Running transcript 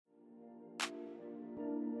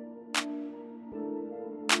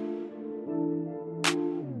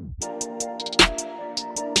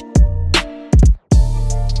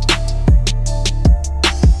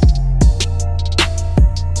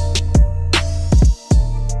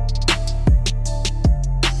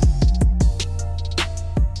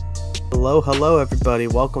Hello, everybody.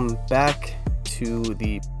 Welcome back to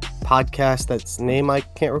the podcast that's name I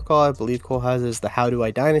can't recall. I believe Cole has is the How Do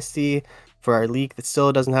I Dynasty for our league that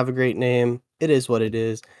still doesn't have a great name. It is what it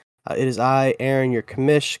is. It is I, Aaron, your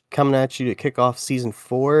commish, coming at you to kick off season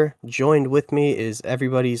 4. Joined with me is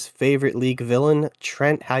everybody's favorite league villain,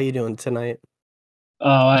 Trent. How you doing tonight?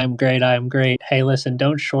 Oh, I'm great. Hey, listen,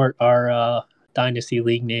 don't short our Dynasty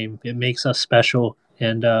League name. It makes us special.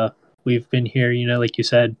 And we've been here, like you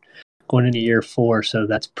said, going into year 4. So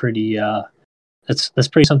that's pretty that's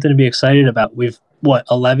pretty something to be excited about.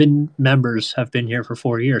 11 members have been here for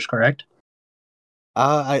 4 years, correct?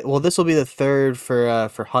 This will be the third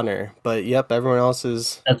for Hunter, but yep, everyone else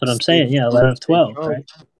is. That's what I'm saying. Yeah, 11 of 12,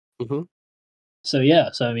 right? Mm-hmm.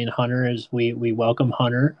 So I mean, Hunter is we welcome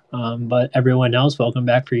Hunter, but everyone else, welcome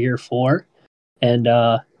back for year 4. And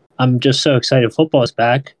I'm just so excited football is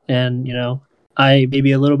back. And, I may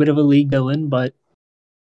be a little bit of a league villain, but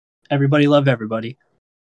everybody love everybody.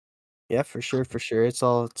 Yeah, for sure. It's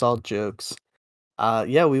all jokes.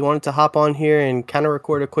 We wanted to hop on here and kind of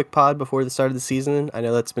record a quick pod before the start of the season. I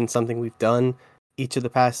know that's been something we've done each of the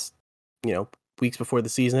past, weeks before the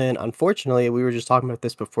season. Unfortunately, we were just talking about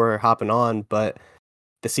this before hopping on, but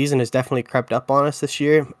the season has definitely crept up on us this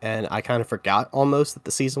year, and I kind of forgot almost that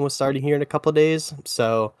the season was starting here in a couple of days.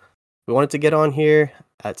 So we wanted to get on here.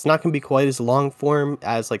 It's not going to be quite as long form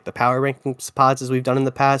as like the power rankings pods as we've done in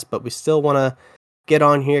the past, but we still want to get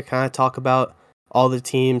on here, kind of talk about all the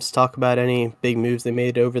teams, talk about any big moves they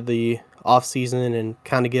made over the offseason, and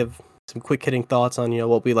kind of give some quick hitting thoughts on,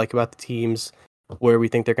 what we like about the teams, where we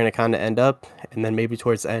think they're going to kind of end up, and then maybe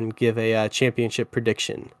towards the end give a championship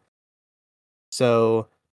prediction. So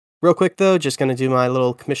real quick though, just going to do my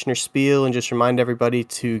little commissioner spiel and just remind everybody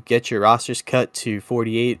to get your rosters cut to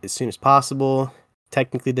 48 as soon as possible.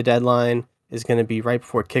 Technically the deadline is going to be right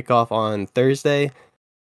before kickoff on Thursday.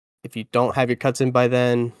 If you don't have your cuts in by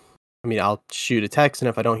then, I'll shoot a text, and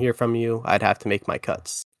if I don't hear from you, I'd have to make my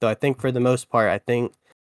cuts. So I think for the most part, I think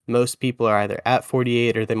most people are either at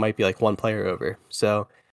 48 or they might be like one player over. So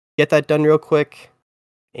get that done real quick.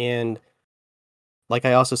 And like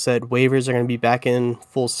I also said, waivers are going to be back in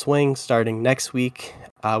full swing starting next week,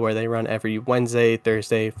 where they run every Wednesday,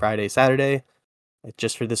 Thursday, Friday, Saturday.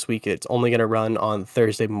 Just for this week, it's only going to run on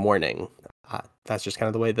Thursday morning. That's just kind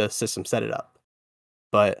of the way the system set it up.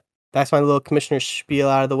 But that's my little commissioner spiel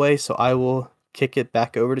out of the way, so I will kick it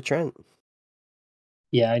back over to Trent.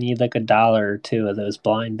 Yeah, I need like $1 or $2 of those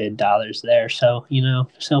blind bid dollars there. So,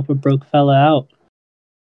 just help a broke fella out.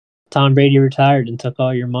 Tom Brady retired and took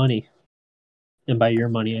all your money. And by your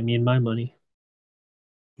money, I mean my money.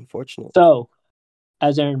 Unfortunate. So,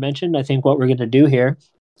 as Aaron mentioned, I think what we're going to do here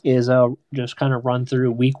is just kind of run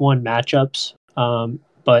through week 1 matchups.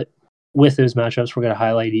 But with those matchups, we're going to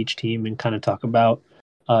highlight each team and kind of talk about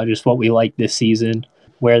just what we like this season,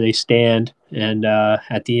 where they stand, and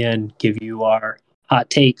at the end, give you our hot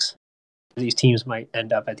takes. These teams might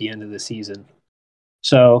end up at the end of the season.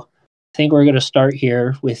 So I think we're going to start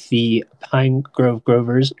here with the Pine Grove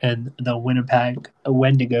Grovers and the Winnipeg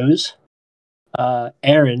Wendigos.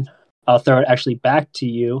 Aaron, I'll throw it actually back to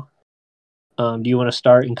you. Do you want to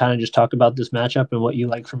start and kind of just talk about this matchup and what you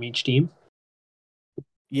like from each team?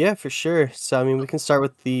 Yeah, for sure. So, we can start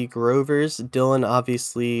with the Grovers. Dylan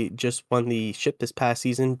obviously just won the ship this past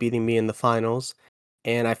season, beating me in the finals.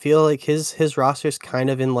 And I feel like his roster is kind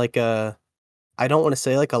of in like I don't want to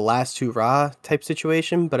say like a last hurrah type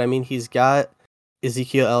situation, but he's got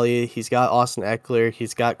Ezekiel Elliott, he's got Austin Eckler,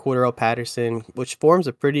 he's got Cordarrelle Patterson, which forms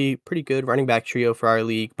a pretty good running back trio for our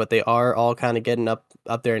league, but they are all kind of getting up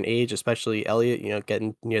there in age, especially Elliott,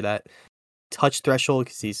 getting near that touch threshold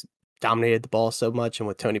because he's dominated the ball so much, and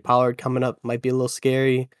with Tony Pollard coming up might be a little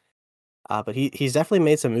scary. But he's definitely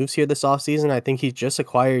made some moves here this offseason. I think he just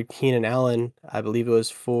acquired Keenan Allen. I believe it was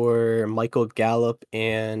for Michael Gallup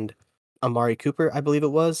and Amari Cooper, I believe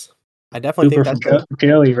it was. I definitely Cooper think that's from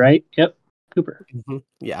Joey, right? Yep, Cooper.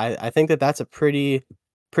 Yeah, I think that's a pretty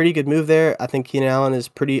good move there. I think Keenan Allen is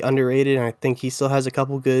pretty underrated, and I think he still has a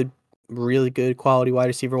couple really good quality wide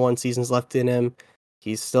receiver 1 seasons left in him.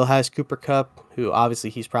 He still has Cooper Kupp, who obviously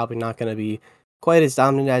he's probably not going to be quite as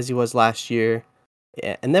dominant as he was last year.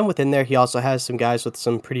 And then within there, he also has some guys with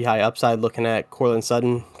some pretty high upside, looking at Courtland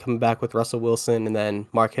Sutton coming back with Russell Wilson, and then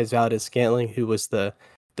Marquez Valdes-Scantling, who was the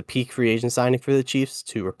peak free agent signing for the Chiefs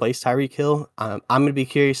to replace Tyreek Hill. I'm going to be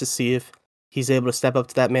curious to see if he's able to step up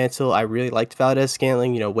to that mantle. I really liked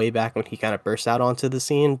Valdes-Scantling, way back when he kind of burst out onto the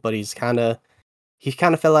scene, but he kind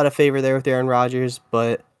of fell out of favor there with Aaron Rodgers.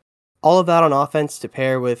 But all of that on offense to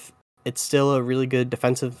pair with, it's still a really good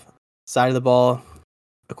defensive side of the ball.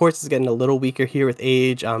 Of course, it's getting a little weaker here with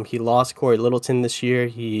age. He lost Corey Littleton this year.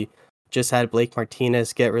 He just had Blake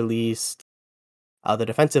Martinez get released. The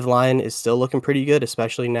defensive line is still looking pretty good,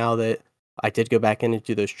 especially now that I did go back in and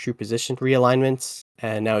do those true position realignments,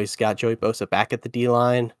 and now he's got Joey Bosa back at the D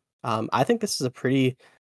line. I think this is a pretty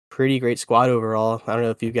great squad overall. I don't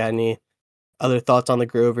know if you got any other thoughts on the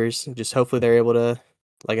Grovers. Just hopefully they're able to,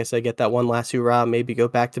 like I said, get that one last hoorah, maybe go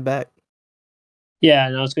back to back. Yeah,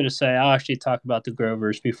 and I was going to say, I'll actually talk about the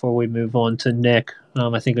Grovers before we move on to Nick.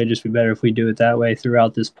 I think it'd just be better if we do it that way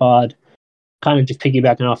throughout this pod. Kind of just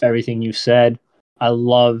piggybacking off everything you've said. I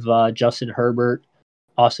love Justin Herbert,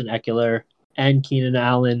 Austin Eckler, and Keenan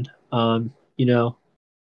Allen. You know,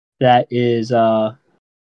 that is a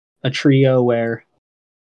trio where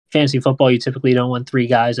fantasy football, you typically don't want three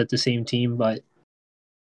guys at the same team, but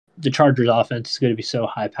the Chargers offense is going to be so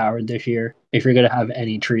high powered this year. If you're going to have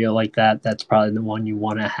any trio like that, that's probably the one you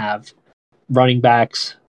want to have. Running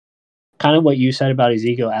backs, kind of what you said about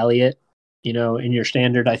Ezekiel Elliott. You know, in your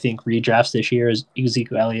standard, I think redrafts this year, is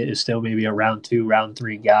Ezekiel Elliott is still maybe a round 2, round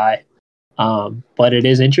 3 guy. But it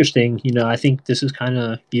is interesting. You know, I think this is kind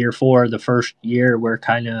of year 4, the first year where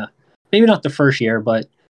kind of, maybe not the first year, but,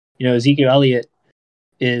 you know, Ezekiel Elliott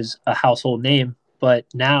is a household name. But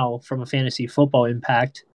now, from a fantasy football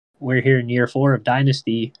impact, we're here in year 4 of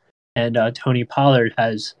Dynasty, and Tony Pollard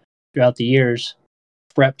has, throughout the years,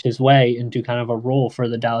 prepped his way into kind of a role for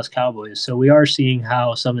the Dallas Cowboys. So we are seeing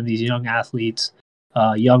how some of these young athletes,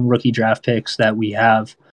 young rookie draft picks that we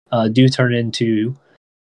have, do turn into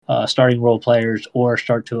starting role players or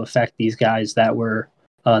start to affect these guys that were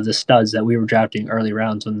the studs that we were drafting early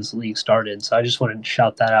rounds when this league started. So I just wanted to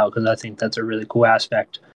shout that out because I think that's a really cool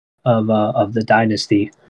aspect of the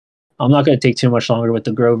dynasty. I'm not going to take too much longer with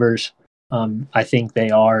the Grovers. I think they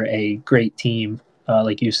are a great team.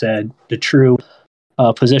 Like you said, the true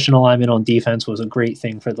position alignment on defense was a great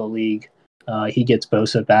thing for the league. He gets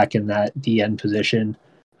Bosa back in that DN position.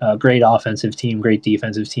 Great offensive team, great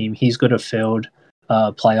defensive team. He's going to field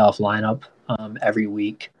playoff lineup every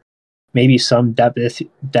week. Maybe some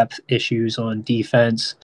depth issues on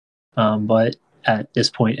defense, but at this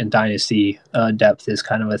point in Dynasty, depth is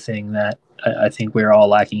kind of a thing that I think we're all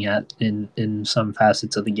lacking at in some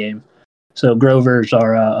facets of the game. So Grovers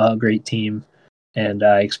are a great team, and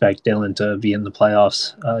I expect Dylan to be in the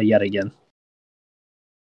playoffs yet again.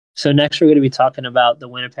 So next we're going to be talking about the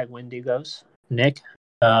Winnipeg Wendigos. Nick,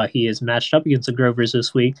 he is matched up against the Grovers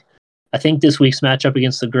this week. I think this week's matchup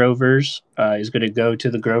against the Grovers is going to go to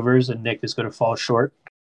the Grovers, and Nick is going to fall short.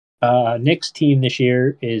 Nick's team this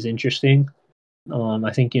year is interesting.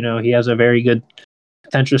 I think, you know, he has a very good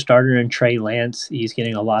potential starter in Trey Lance. He's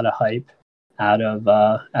getting a lot of hype out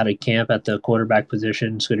of camp at the quarterback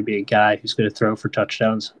position. He's going to be a guy who's going to throw for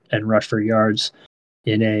touchdowns and rush for yards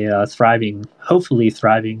in a hopefully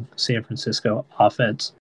thriving San Francisco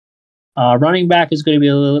offense. Running back is going to be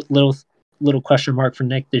a little question mark for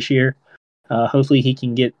Nick this year. Hopefully he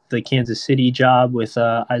can get the Kansas City job with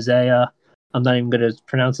Isaiah. I'm not even going to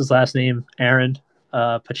pronounce his last name. Aaron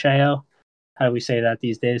Pacheco. How do we say that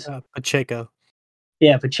these days? Pacheco.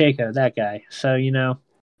 Yeah, Pacheco, that guy. So, you know,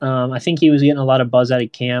 I think he was getting a lot of buzz out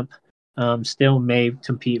of camp. Still may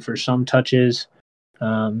compete for some touches.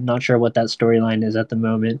 Not sure what that storyline is at the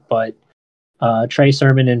moment, but Trey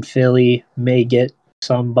Sermon in Philly may get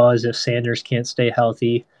some buzz if Sanders can't stay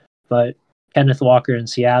healthy. But Kenneth Walker in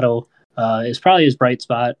Seattle is probably his bright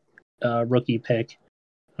spot rookie pick.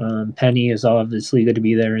 Penny is obviously going to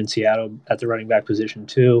be there in Seattle at the running back position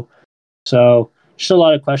too. So just a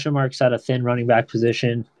lot of question marks at a thin running back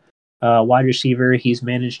position. Wide receiver, he's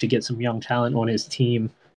managed to get some young talent on his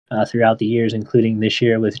team throughout the years, including this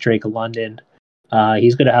year with Drake London.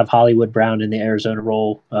 He's going to have Hollywood Brown in the Arizona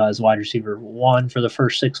role as wide receiver 1 for the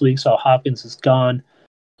first 6 weeks. So Hopkins is gone.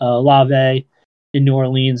 Lave in New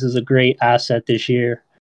Orleans is a great asset this year.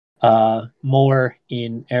 Moore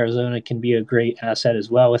in Arizona can be a great asset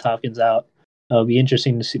as well with Hopkins out. It'll be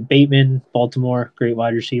interesting to see Bateman, Baltimore, great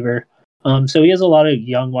wide receiver. So he has a lot of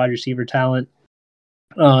young wide receiver talent,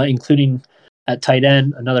 including at tight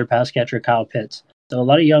end, another pass catcher, Kyle Pitts. So a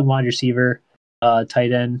lot of young wide receiver,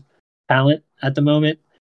 tight end talent at the moment.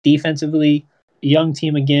 Defensively, a young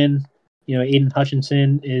team again. You know, Aiden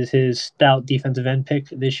Hutchinson is his stout defensive end pick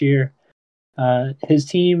this year. His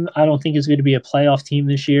team, I don't think is going to be a playoff team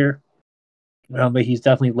this year, but he's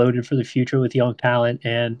definitely loaded for the future with young talent,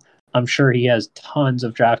 and I'm sure he has tons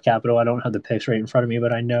of draft capital. I don't have the picks right in front of me,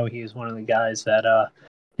 but I know he is one of the guys that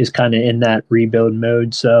is kind of in that rebuild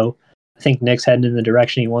mode. So I think Nick's heading in the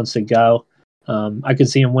direction he wants to go. I could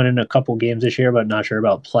see him winning a couple games this year, but not sure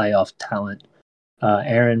about playoff talent.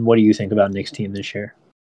 Aaron, what do you think about Nick's team this year?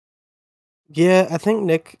 Yeah, I think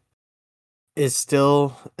Nick is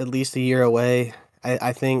still at least a year away.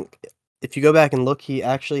 I think if you go back and look, he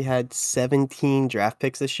actually had 17 draft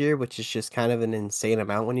picks this year, which is just kind of an insane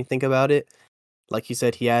amount when you think about it. Like you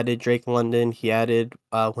said, he added Drake London, he added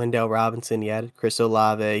Wendell Robinson, he added Chris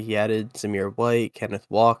Olave, he added Zamir White, Kenneth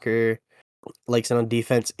Walker, like on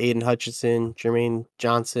defense, Aiden Hutchinson, Jermaine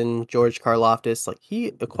Johnson, George Karlaftis. Like he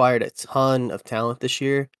acquired a ton of talent this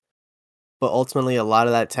year, but ultimately a lot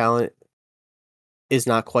of that talent is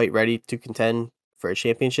not quite ready to contend for a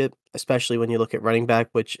championship, especially when you look at running back,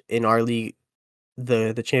 which in our league,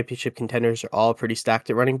 the championship contenders are all pretty stacked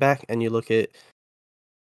at running back, and you look at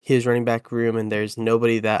his running back room, and there's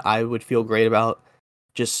nobody that I would feel great about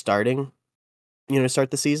just starting, to start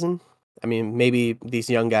the season. I mean, maybe these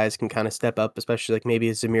young guys can kind of step up, especially like maybe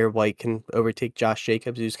Zamir White can overtake Josh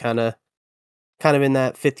Jacobs, who's kind of in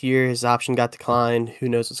that fifth year. His option got declined. Who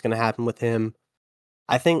knows what's going to happen with him?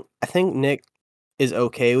 I think Nick is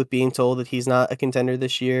okay with being told that he's not a contender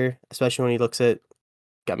this year, especially when he looks at,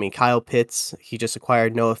 I mean, Kyle Pitts. He just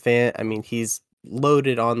acquired Noah Fant. I mean, he's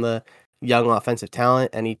loaded on the young offensive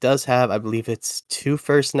talent, and he does have, I believe it's 2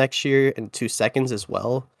 firsts next year and 2 seconds as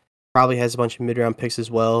well. Probably has a bunch of mid-round picks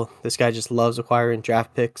as well. This guy just loves acquiring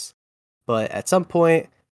draft picks. But at some point,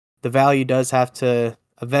 the value does have to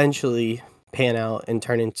eventually pan out and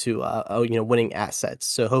turn into winning assets.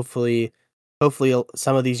 So hopefully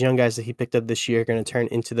some of these young guys that he picked up this year are going to turn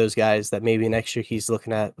into those guys that maybe next year he's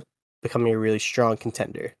looking at becoming a really strong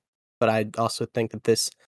contender. But I also think that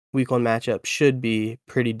this week 1 matchup should be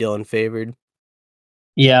pretty Dylan favored.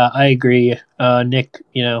 Yeah, I agree. Nick,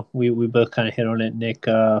 we both kind of hit on it. Nick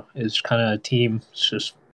is kind of a team. It's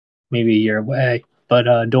just maybe a year away, but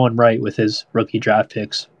doing right with his rookie draft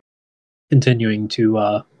picks, continuing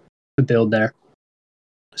to build there.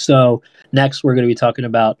 So next, we're going to be talking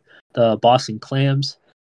about the Boston Clams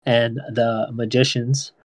and the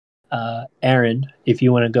Magicians. Aaron, if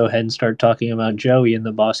you want to go ahead and start talking about Joey and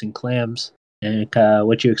the Boston Clams and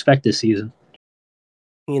what you expect this season.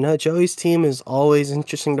 Joey's team is always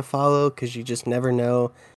interesting to follow because you just never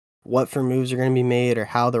know what for moves are going to be made or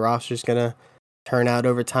how the roster is going to turn out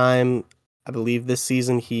over time. I believe this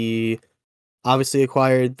season he obviously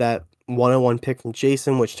acquired that 101 pick from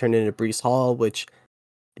Jason, which turned into Breece Hall, which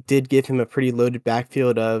did give him a pretty loaded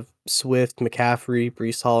backfield of Swift, McCaffrey,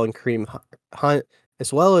 Breece Hall, and Kareem Hunt,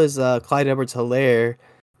 as well as Clyde Edwards-Helaire,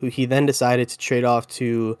 who he then decided to trade off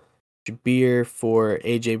to Jabir for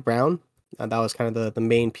A.J. Brown. That was kind of the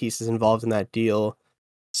main pieces involved in that deal.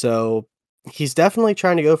 So he's definitely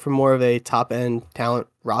trying to go for more of a top-end talent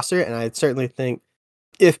roster, and I certainly think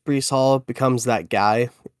if Breece Hall becomes that guy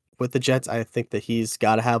with the Jets, I think that he's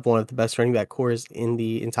got to have one of the best running back cores in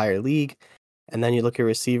the entire league. And then you look at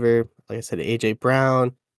receiver, like I said, A.J.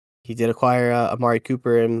 Brown. He did acquire Amari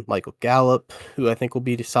Cooper and Michael Gallup, who I think will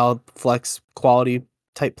be solid flex quality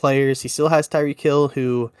type players. He still has Tyreek Hill,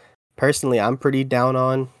 who personally I'm pretty down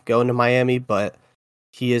on going to Miami, but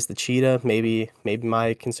he is the cheetah. Maybe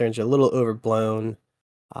my concerns are a little overblown.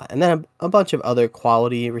 And then a bunch of other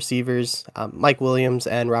quality receivers, Mike Williams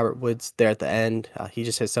and Robert Woods there at the end. He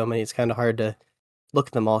just has so many, it's kind of hard to look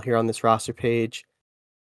at them all here on this roster page.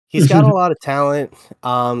 He's got a lot of talent.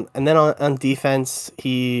 And then on defense,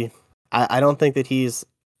 I don't think that he's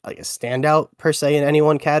like a standout per se in any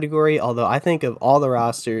one category, although I think of all the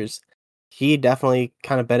rosters, he definitely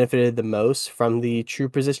kind of benefited the most from the true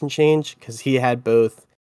position change because he had both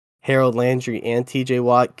Harold Landry and TJ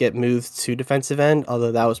Watt get moved to defensive end,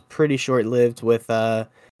 although that was pretty short lived with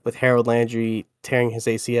Harold Landry tearing his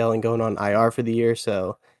ACL and going on IR for the year.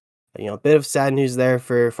 So a bit of sad news there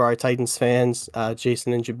for our Titans fans.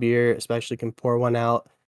 Jason and Jabir especially can pour one out.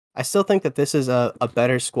 I still think that this is a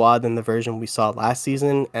better squad than the version we saw last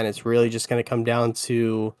season, and it's really just going to come down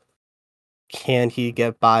to can he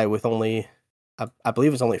get by with only, I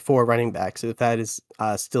believe it's only 4 running backs. If that is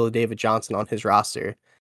still David Johnson on his roster,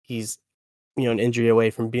 he's an injury away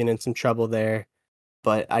from being in some trouble there.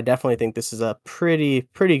 But I definitely think this is a pretty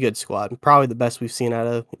good squad, probably the best we've seen out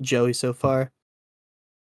of Joey so far.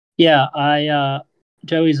 Yeah,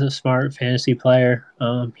 Joey's a smart fantasy player.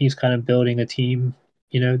 He's kind of building a team,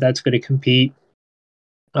 that's going to compete.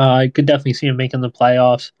 I could definitely see him making the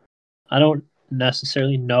playoffs. I don't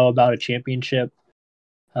necessarily know about a championship.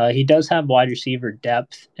 He does have wide receiver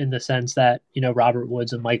depth in the sense that, Robert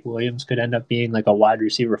Woods and Mike Williams could end up being like a wide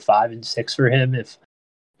receiver 5 and 6 for him if,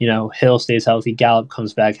 Hill stays healthy, Gallup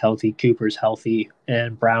comes back healthy, Cooper's healthy,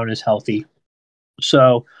 and Brown is healthy.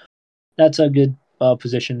 So that's a good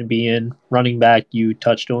position to be in. Running back, you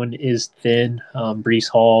touched on, is thin. Breece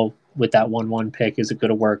Hall with that 1-1 pick, is it going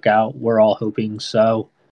to work out? We're all hoping so.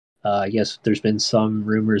 I guess there's been some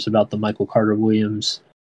rumors about the Michael Carter Williams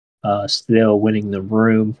still winning the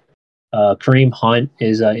room. Kareem Hunt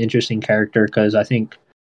is an interesting character because I think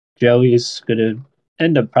Joey's going to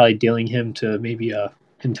end up probably dealing him to maybe a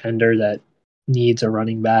contender that needs a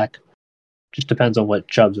running back. Just depends on what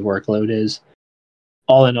Chubb's workload is.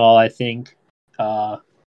 All in all, I think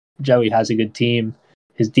Joey has a good team.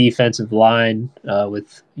 His defensive line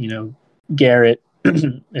with Garrett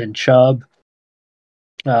and Chubb,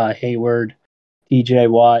 Hayward, DJ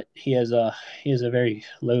Watt. He has a very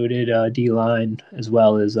loaded D line as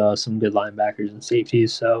well as some good linebackers and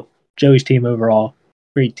safeties. So Joey's team overall,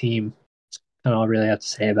 great team. That's kind of all I really have to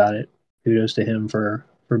say about it. Kudos to him for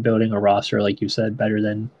building a roster, like you said, better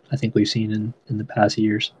than I think we've seen in the past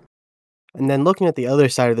years. And then looking at the other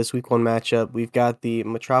side of this week one matchup, we've got the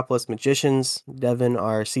Metropolis Magicians, Devin,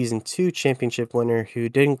 our season 2 championship winner, who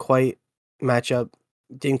didn't quite match up,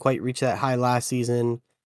 didn't quite reach that high last season.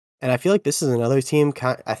 And I feel like this is another team.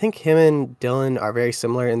 I think him and Dylan are very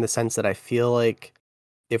similar in the sense that I feel like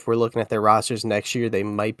if we're looking at their rosters next year, they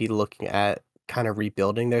might be looking at kind of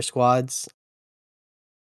rebuilding their squads.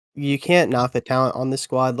 You can't knock the talent on this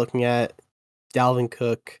squad looking at Dalvin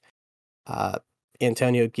Cook, uh,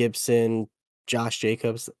 Antonio Gibson, Josh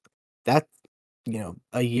Jacobs. That,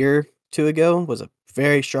 a year, 2 ago was a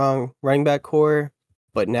very strong running back core,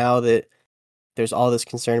 but now that there's all this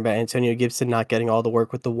concern about Antonio Gibson not getting all the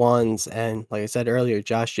work with the ones, and like I said earlier,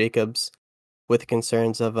 Josh Jacobs with the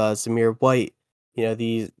concerns of Zamir White.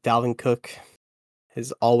 The Dalvin Cook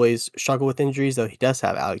has always struggled with injuries, though he does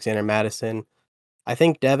have Alexander Madison. I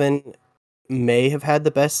think Devin may have had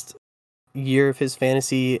the best year of his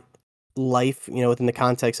fantasy life, within the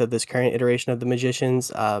context of this current iteration of the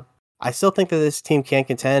Magicians. I still think that this team can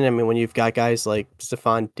contend. I mean, when you've got guys like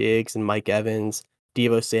Stephon Diggs and Mike Evans,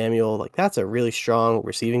 Devo Samuel, like that's a really strong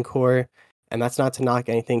receiving core. And that's not to knock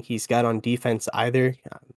anything he's got on defense either.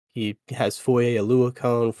 He has Foye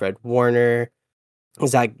Oluokun, Fred Warner,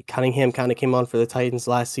 Zach Cunningham kind of came on for the Titans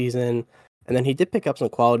last season. And then he did pick up some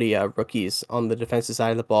quality rookies on the defensive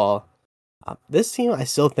side of the ball. This team, I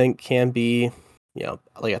still think, can be,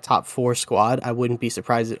 like a top 4 squad. I wouldn't be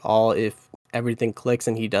surprised at all if everything clicks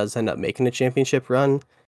and he does end up making a championship run.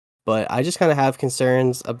 But I just kind of have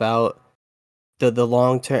concerns about the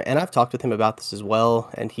long term. And I've talked with him about this as well.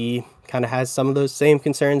 And he kind of has some of those same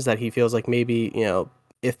concerns that he feels like maybe,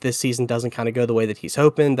 if this season doesn't kind of go the way that he's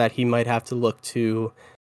hoping, that he might have to look to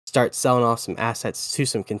start selling off some assets to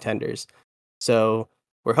some contenders. So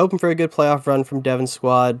we're hoping for a good playoff run from Devin's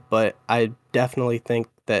squad, but I definitely think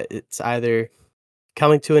that it's either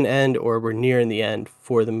coming to an end or we're nearing the end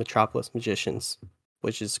for the Metropolis Magicians,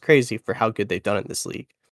 which is crazy for how good they've done in this league.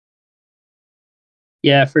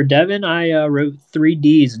 Yeah, for Devin, I wrote 3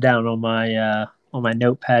 Ds down on my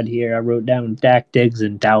notepad here. I wrote down Dak, Diggs,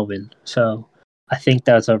 and Dalvin. So I think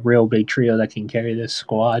that's a real big trio that can carry this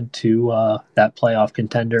squad to that playoff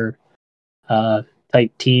contender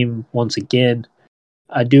type team once again.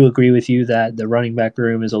 I do agree with you that the running back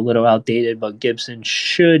room is a little outdated, but Gibson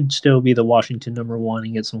should still be the Washington number 1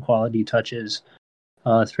 and get some quality touches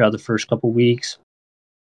throughout the first couple weeks.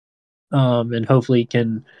 And hopefully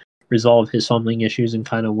can resolve his fumbling issues and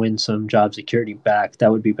kind of win some job security back.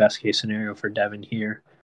 That would be best case scenario for Devin here.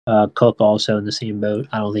 Cook also in the same boat.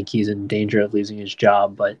 I don't think he's in danger of losing his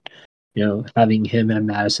job, but having him and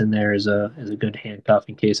Madison there is a good handcuff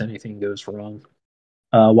in case anything goes wrong.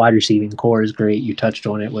 Wide receiving core is great. You touched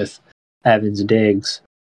on it with Evans, Diggs,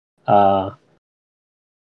 Renfro,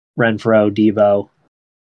 Devo.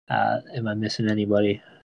 Am I missing anybody?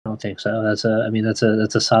 I don't think so. That's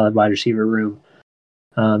a solid wide receiver room.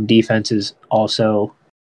 Defense is also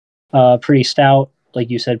pretty stout. Like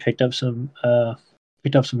you said, picked up some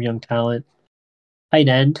young talent. Tight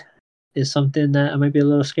end is something that I might be a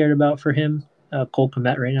little scared about for him. Cole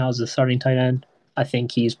Kmet right now is the starting tight end. I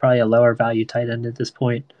think he's probably a lower value tight end at this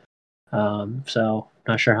point. So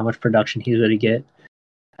not sure how much production he's going to get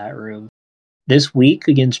that room. This week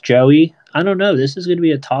against Joey, I don't know. This is going to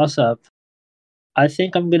be a toss up. I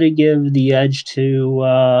think I'm going to give the edge to.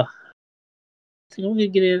 I think I'm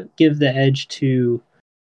going to give the edge to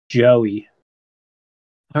Joey.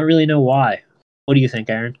 I don't really know why. What do you think,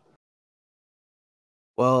 Aaron?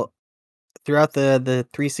 Well, throughout the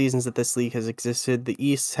 3 seasons that this league has existed, the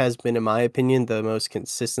East has been, in my opinion, the most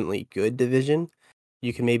consistently good division.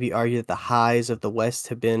 You can maybe argue that the highs of the West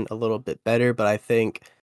have been a little bit better, but I think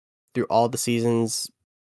through all the seasons,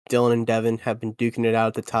 Dylan and Devin have been duking it out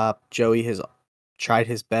at the top. Joey has tried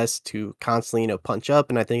his best to constantly, punch up,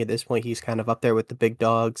 and I think at this point he's kind of up there with the big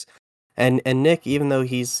dogs. And Nick, even though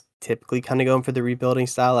he's typically kind of going for the rebuilding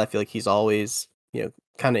style, I feel like he's always,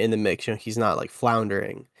 kind of in the mix. He's not like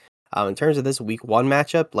floundering. In terms of this week 1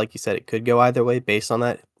 matchup, like you said, it could go either way based on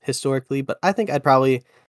that historically, but I think I'd probably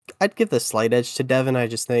I'd give the slight edge to Devin. I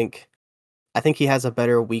think he has a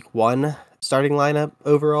better week one starting lineup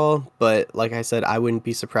overall, but like I said, I wouldn't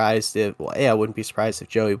be surprised if I wouldn't be surprised if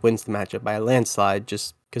Joey wins the matchup by a landslide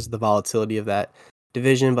just because of the volatility of that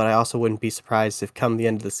division, but I also wouldn't be surprised if come the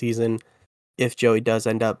end of the season if Joey does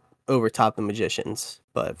end up over top the Magicians.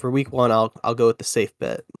 But for week one, I'll go with the safe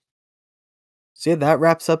bet. So yeah, that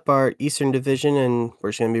wraps up our Eastern Division, and we're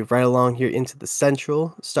just gonna move right along here into the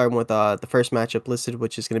Central, starting with the first matchup listed,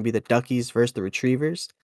 which is gonna be the Duckies versus the Retrievers.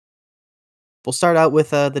 We'll start out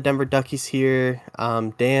with the Denver Duckies here.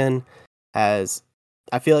 Dan has,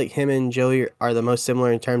 I feel like him and Joey are the most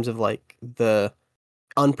similar in terms of like the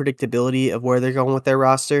unpredictability of where they're going with their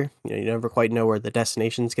roster. You know, you never quite know where the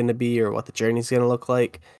destination's going to be or what the journey's going to look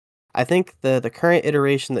like. I think the current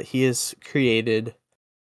iteration that he has created,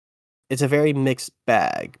 it's a very mixed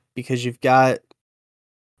bag because you've got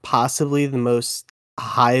possibly the most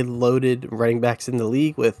high loaded running backs in the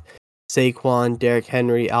league with Saquon, Derrick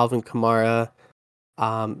Henry, Alvin Kamara.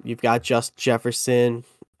 You've got Just Jefferson,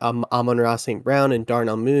 Amon-Ra St. Brown, and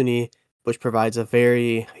Darnell Mooney, which provides a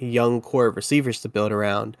very young core of receivers to build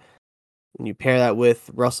around. And you pair that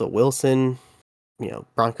with Russell Wilson,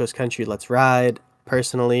 Broncos country, let's ride.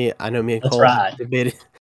 Personally, I know Let's ride.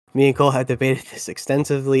 Me and Cole have debated this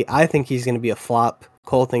extensively. I think he's going to be a flop.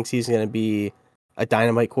 Cole thinks he's going to be a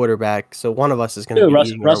dynamite quarterback. So one of us is going to Dude, be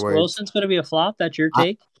eating our Russell words. Wilson's going to be a flop. That's your I,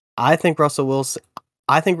 take. I think Russell Wilson.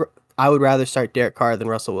 I think I would rather start Derek Carr than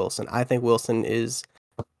Russell Wilson. I think Wilson is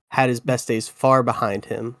had his best days far behind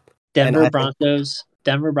him, and Denver I think Broncos.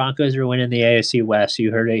 Denver Broncos are winning the AFC West.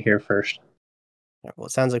 You heard it here first. well,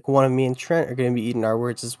 it sounds like one of me and Trent are going to be eating our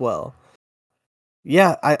words as well.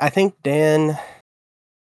 Yeah, I think Dan.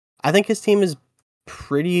 I think his team is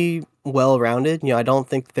pretty well rounded. I don't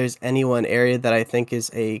think there's any one area that I think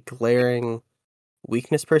is a glaring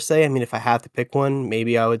weakness per se. I mean, if I have to pick one,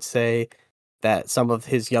 maybe I would say that some of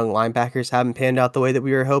his young linebackers haven't panned out the way that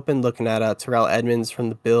we were hoping. Looking at Terrell Edmonds from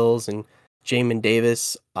the Bills and Jamin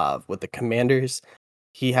Davis with the Commanders,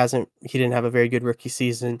 he didn't have a very good rookie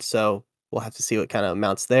season, so we'll have to see what kind of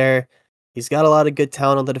amounts there. He's got a lot of good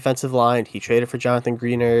talent on the defensive line. He traded for Jonathan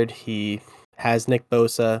Greenard. He has Nick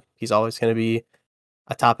Bosa. He's always going to be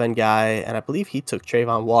a top end guy, and I believe he took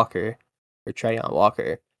Trayvon Walker or Trayon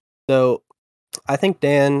Walker. So I think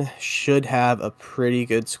Dan should have a pretty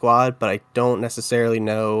good squad, but I don't necessarily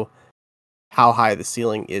know how high the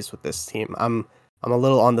ceiling is with this team. I'm a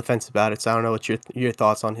little on the fence about it, so I don't know what your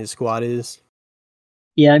thoughts on his squad is.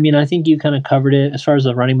 Yeah, I mean, I think you kind of covered it. As far as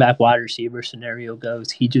the running back wide receiver scenario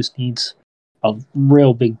goes, he just needs a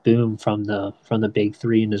real big boom from the big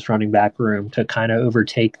three in his running back room to kind of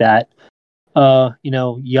overtake that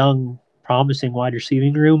young promising wide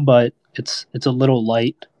receiving room, but it's a little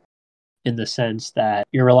light in the sense that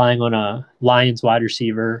you're relying on a Lions wide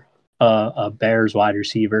receiver, a Bears wide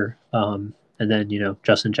receiver, and then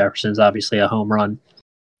Justin Jefferson's obviously a home run,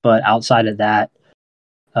 but outside of that,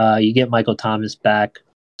 you get Michael Thomas back,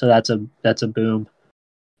 so that's a boom.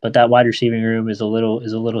 But that wide receiving room is a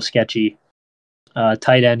little sketchy.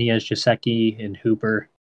 Tight end, he has Gesicki and Hooper.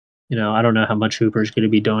 I don't know how much Hooper is going to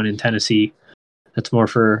be doing in Tennessee. That's more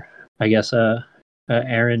for, I guess, a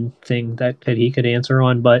Aaron thing that he could answer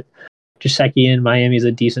on. But Gesicki in Miami is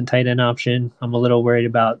a decent tight end option. I'm a little worried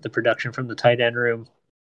about the production from the tight end room.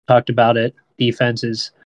 Talked about it.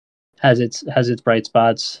 Defense has its bright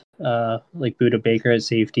spots, like Buda Baker at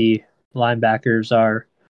safety. Linebackers are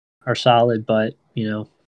solid, but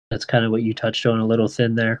that's kind of what you touched on, a little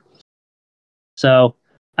thin there. So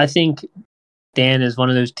I think Dan is one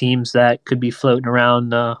of those teams that could be floating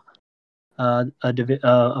around a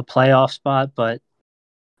playoff spot, but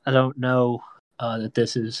I don't know that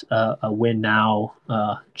this is a win now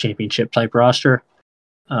championship type roster.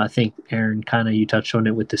 I think Aaron you touched on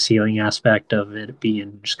it with the ceiling aspect of it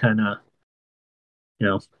being just kind of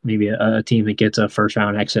maybe a team that gets a first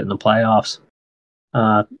round exit in the playoffs.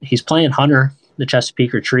 He's playing Hunter, the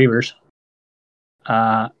Chesapeake Retrievers.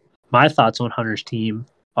 My thoughts on Hunter's team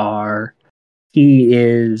are he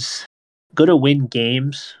is going to win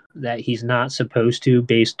games that he's not supposed to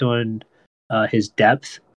based on his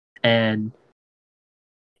depth and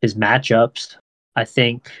his matchups. I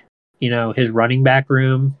think, his running back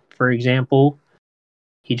room, for example,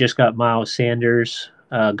 he just got Miles Sanders,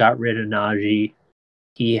 got rid of Najee.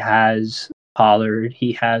 He has Pollard.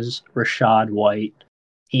 He has Rashad White.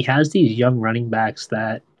 He has these young running backs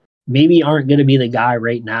that maybe aren't going to be the guy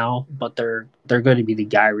right now, but they're going to be the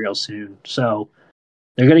guy real soon. So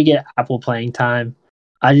they're going to get Apple playing time.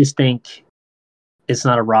 I just think it's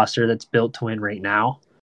not a roster that's built to win right now.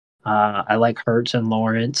 I like Hurts and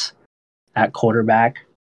Lawrence at quarterback.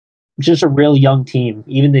 just a real young team.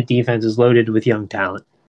 Even the defense is loaded with young talent.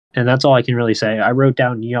 And that's all I can really say. I wrote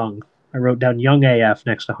down young. I wrote down young AF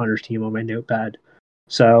next to Hunter's team on my notepad.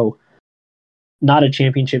 So not a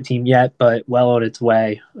championship team yet, but well on its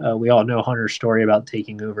way. We all know Hunter's story about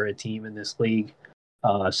taking over a team in this league.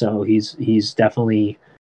 So he's definitely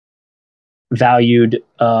valued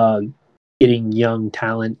getting young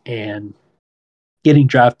talent and getting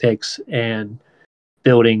draft picks and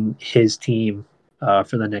building his team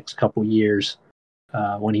for the next couple years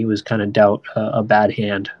when he was kind of dealt a bad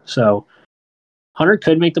hand. So Hunter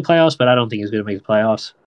could make the playoffs, but I don't think he's going to make the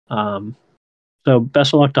playoffs. So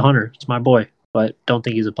best of luck to Hunter. It's my boy, but don't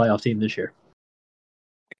think he's a playoff team this year.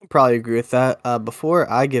 I can probably agree with that. Before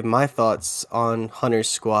I give my thoughts on Hunter's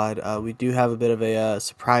squad, we do have a bit of a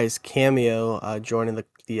surprise cameo joining the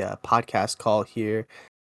podcast call here.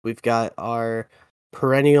 We've got our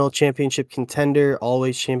perennial championship contender,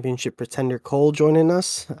 always championship pretender Cole joining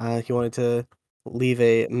us. He wanted to leave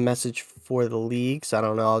a message for the league, so I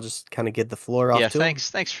don't know. I'll just kind of give the floor off to him.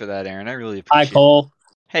 Thanks for that, Aaron. I really Hi, appreciate it. Cole.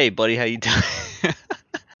 Hey, buddy, how you doing?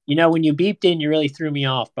 You know, when you beeped in, you really threw me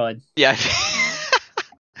off, bud. Yeah,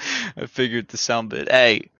 I figured the sound bit.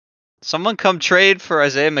 Hey, someone come trade for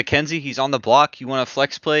Isaiah McKenzie. He's on the block. You want a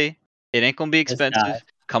flex play? It ain't gonna be expensive.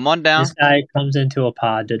 Come on down. This guy comes into a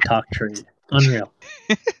pod to talk trade. Unreal.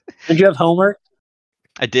 Did you have homework?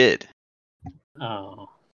 I did. Oh.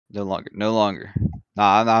 No longer.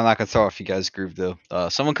 Nah, I'm not gonna throw off you guys' groove though.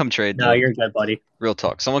 Someone come trade. No, though. you're good, buddy. Real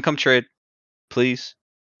talk. Someone come trade, please.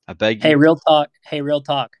 I beg you. Hey, real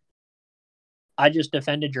talk. I just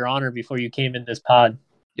defended your honor before you came in this pod.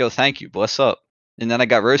 Yo, thank you. Bless up. And then I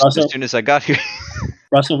got roasted as soon as I got here.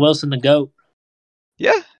 Russell Wilson, the GOAT.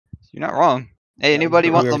 Yeah, you're not wrong. Hey, anybody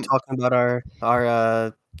want We were them? talking about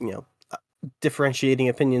our differentiating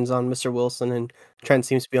opinions on Mr. Wilson, and Trent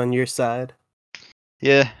seems to be on your side.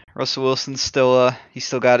 Yeah, Russell Wilson's still he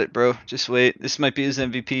still got it, bro. Just wait. This might be his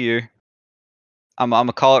MVP year. I'm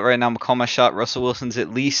gonna call it right now. I'm gonna call my shot. Russell Wilson's at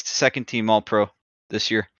least second team All Pro this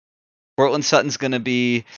year. Cortland Sutton's gonna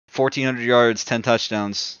be 1,400 yards, 10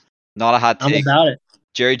 touchdowns. Not a hot take. I'm about it.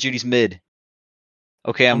 Jerry Judy's mid.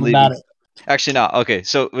 Okay, I'm leaving. About it. Actually, no. Okay,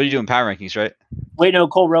 so what are you doing? Power rankings, right? Wait, no,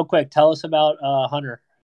 Cole. Real quick, tell us about Hunter.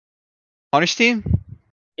 Hunter's team.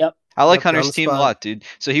 Yep. I like Hunter's team a lot, dude.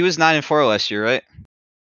 So he was 9-4 last year, right?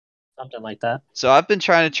 Something like that. So I've been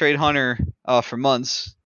trying to trade Hunter for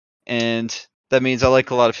months, and that means I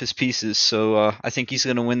like a lot of his pieces. So I think he's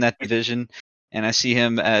going to win that division, and I see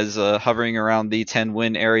him as hovering around the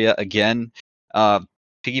 10-win area again.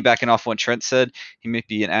 Piggybacking off what Trent said, he may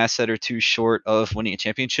be an asset or two short of winning a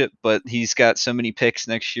championship, but he's got so many picks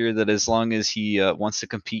next year that as long as he wants to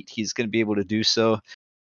compete, he's going to be able to do so.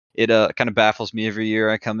 It kind of baffles me every year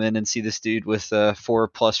I come in and see this dude with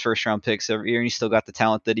 4+ first-round picks every year, and he's still got the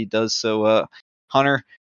talent that he does. So, Hunter,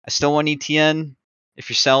 I still want ETN. If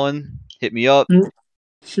you're selling, hit me up.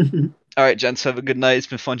 All right, gents, have a good night. It's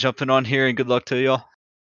been fun jumping on here, and good luck to y'all.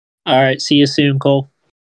 All right, see you soon, Cole.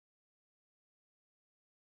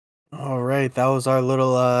 All right, that was our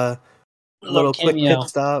little quick pit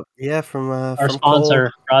stop. Yeah, from our sponsor,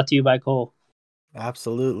 Cole. Brought to you by Cole.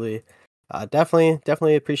 Absolutely.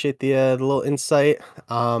 Definitely appreciate the little insight.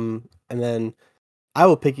 And then I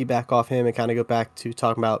will piggyback off him and kind of go back to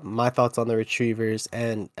talking about my thoughts on the Retrievers,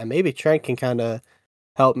 and maybe Trent can kind of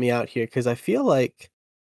help me out here, because I feel like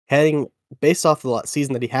based off the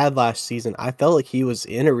season that he had last season, I felt like he was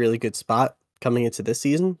in a really good spot coming into this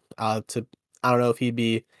season. I don't know if he'd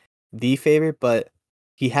be the favorite, but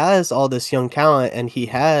he has all this young talent, and he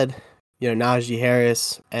had, Najee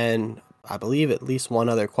Harris and I believe at least one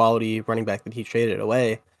other quality running back that he traded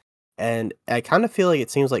away. And I kind of feel like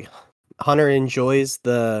it seems like Hunter enjoys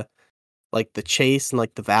the chase and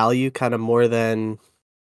like the value kind of more than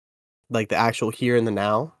like the actual here and the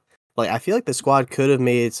now. Like, I feel like the squad could have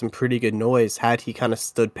made some pretty good noise had he kind of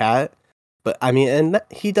stood pat. But I mean, and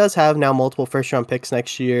he does have now multiple first round picks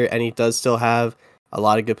next year, and he does still have a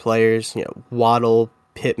lot of good players. Waddle,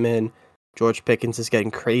 Pittman, George Pickens is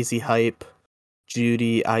getting crazy hype.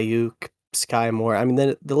 Judy, Ayuk, Sky Moore. I mean,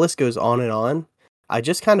 the list goes on and on. I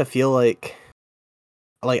just kind of feel like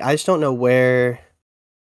I just don't know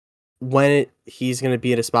when he's going to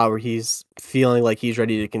be in a spot where he's feeling like he's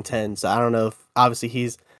ready to contend. So I don't know if, obviously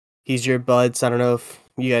he's your bud, so I don't know if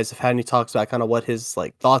you guys have had any talks about kind of what his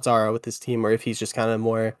like thoughts are with this team, or if he's just kind of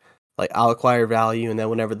more like, I'll acquire value, and then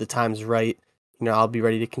whenever the time's right, I'll be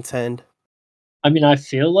ready to contend. I mean, I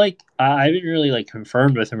feel like I haven't really like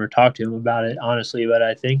confirmed with him or talked to him about it, honestly, but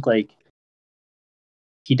I think like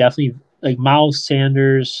he definitely, like Miles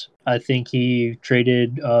Sanders I think he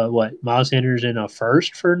traded Miles Sanders in a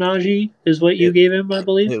first for Najee is what you gave him, I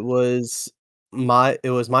believe. It was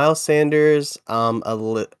Miles Sanders,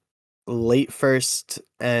 late first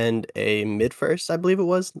and a mid first, I believe it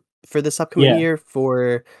was, for this upcoming year,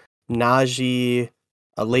 for Najee,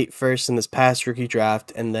 a late first in this past rookie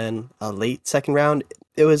draft, and then a late second round.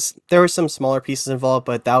 There were some smaller pieces involved,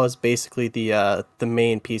 but that was basically the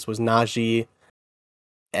main piece was Najee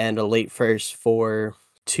and a late first for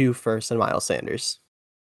 2 firsts and Miles Sanders.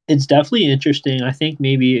 It's definitely interesting. I think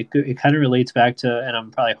maybe it kind of relates back to, and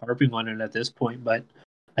I'm probably harping on it at this point, but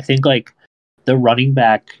I think like the running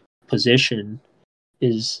back position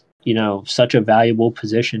is, such a valuable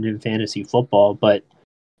position in fantasy football, but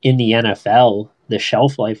in the NFL, the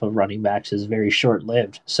shelf life of running backs is very short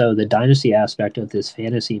lived. So the dynasty aspect of this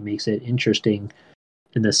fantasy makes it interesting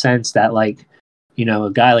in the sense that, like,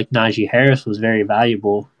 a guy like Najee Harris was very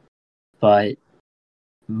valuable, but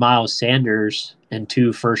Miles Sanders and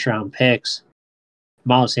 2 first round picks,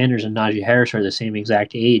 Miles Sanders and Najee Harris are the same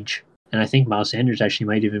exact age. And I think Miles Sanders actually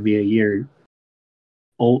might even be a year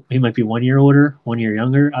old. He might be 1 year older, 1 year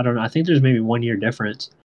younger. I don't know. I think there's maybe 1 year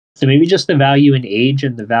difference. So maybe just the value in age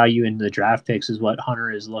and the value in the draft picks is what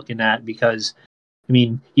Hunter is looking at, because,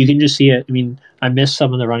 you can just see it. I missed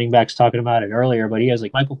some of the running backs talking about it earlier, but he has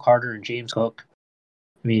like Michael Carter and James Cook.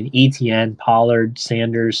 Etienne, Pollard,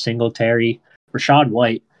 Sanders, Singletary, Rachaad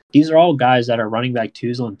White. These are all guys that are running back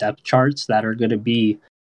 2s on depth charts that are going to be,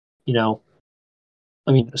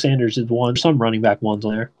 Sanders is one, some running back 1s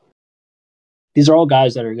on there. These are all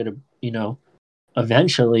guys that are going to,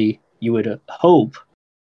 eventually you would hope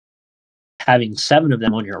having 7 of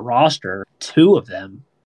them on your roster, 2 of them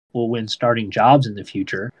will win starting jobs in the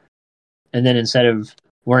future. And then instead of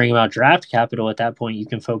worrying about draft capital at that point, you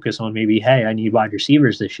can focus on maybe, hey, I need wide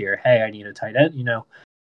receivers this year. Hey, I need a tight end.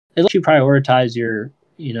 It lets you prioritize your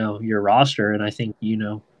roster. And I think,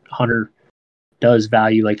 Hunter does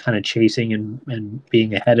value like kind of chasing and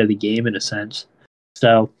being ahead of the game in a sense.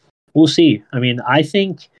 So we'll see. I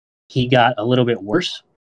think he got a little bit worse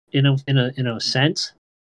in a sense.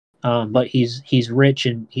 But he's rich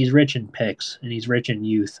in picks and he's rich in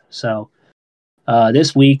youth. So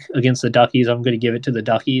this week against the Duckies, I'm going to give it to the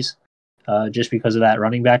Duckies, just because of that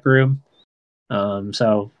running back room.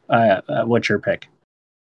 So what's your pick?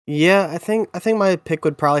 Yeah, I think my pick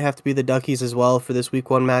would probably have to be the Duckies as well for this week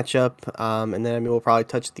 1 matchup. And then we'll probably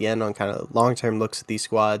touch at the end on kind of long-term looks at these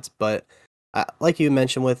squads. But like you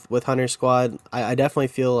mentioned with Hunter's squad, I definitely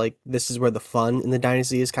feel like this is where the fun in the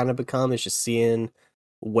dynasty has kind of become, is just seeing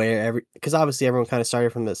because obviously everyone kind of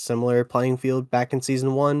started from the similar playing field back in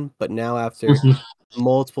season 1, but now after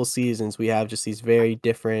multiple seasons, we have just these very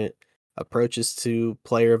different approaches to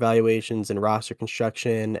player evaluations and roster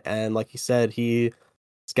construction. And like you said, he's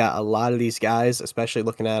got a lot of these guys, especially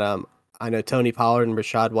looking at I know Tony Pollard and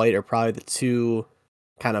Rachaad White are probably the 2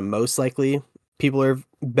 kind of most likely people are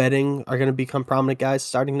betting are going to become prominent guys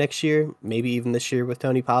starting next year, maybe even this year with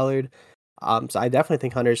Tony Pollard. So I definitely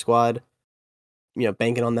think Hunter's squad,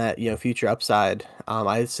 banking on that, future upside.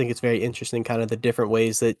 I just think it's very interesting, kind of the different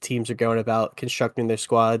ways that teams are going about constructing their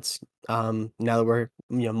squads. Now that we're,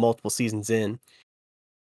 multiple seasons in.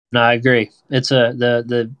 No, I agree. It's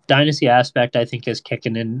the dynasty aspect, I think, is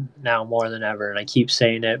kicking in now more than ever, and I keep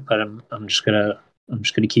saying it, but I'm just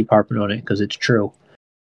gonna keep harping on it because it's true.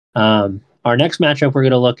 Our next matchup we're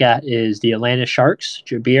gonna look at is the Atlanta Sharks,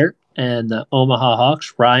 Jabir, and the Omaha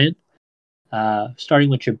Hawks, Ryan. Starting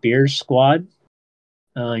with Jabir's squad.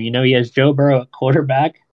 He has Joe Burrow at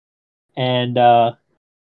quarterback, and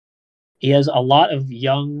he has a lot of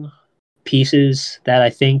young pieces that I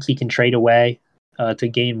think he can trade away to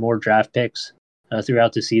gain more draft picks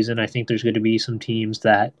throughout the season. I think there's going to be some teams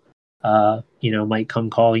that might come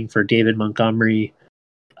calling for David Montgomery,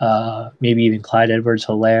 maybe even Clyde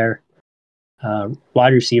Edwards-Helaire.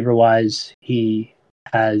 Wide receiver wise, he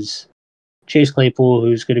has Chase Claypool,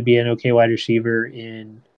 who's going to be an okay wide receiver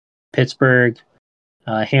in Pittsburgh.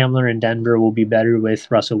 Hamler in Denver will be better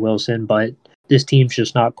with Russell Wilson, but this team's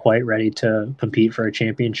just not quite ready to compete for a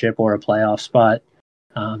championship or a playoff spot.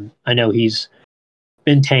 I know he's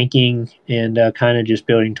been tanking and kind of just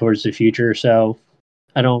building towards the future, so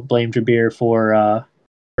I don't blame Jabir for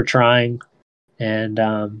trying, and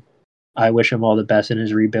I wish him all the best in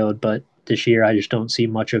his rebuild, but this year I just don't see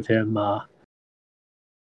much of him. I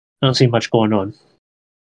don't see much going on.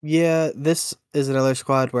 Yeah, this is another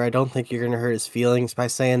squad where I don't think you're going to hurt his feelings by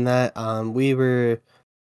saying that. I think we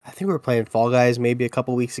were playing Fall Guys maybe a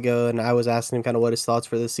couple weeks ago, and I was asking him kind of what his thoughts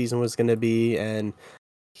for this season was going to be, and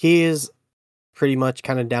he is pretty much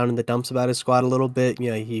kind of down in the dumps about his squad a little bit.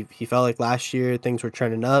 He felt like last year things were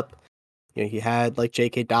trending up. You know, he had like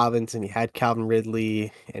J.K. Dobbins and he had Calvin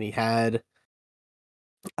Ridley and he had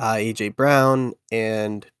A.J. Brown,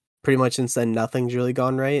 and pretty much since then, nothing's really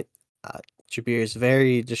gone right. Uh, Jabir is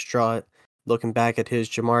very distraught looking back at his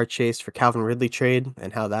Jamar Chase for Calvin Ridley trade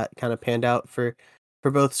and how that kind of panned out for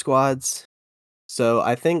both squads. So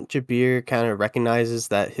I think Jabir kind of recognizes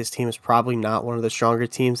that his team is probably not one of the stronger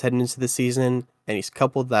teams heading into the season, and he's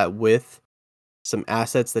coupled that with some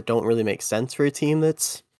assets that don't really make sense for a team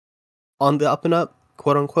that's on the up and up,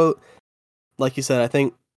 quote unquote. Like you said, I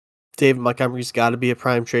think David Montgomery's got to be a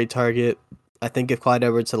prime trade target. I think if Clyde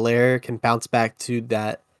Edwards-Helaire can bounce back to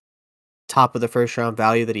that top of the first round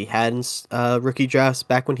value that he had in rookie drafts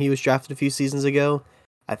back when he was drafted a few seasons ago,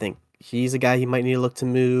 I think he's a guy he might need to look to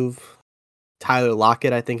move. Tyler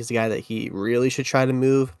Lockett, I think, is a guy that he really should try to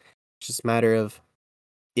move. It's just a matter of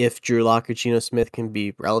if Drew Lock or Geno Smith can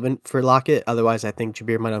be relevant for Lockett. Otherwise, I think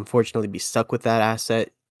Jabir might unfortunately be stuck with that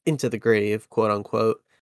asset into the grave, quote unquote.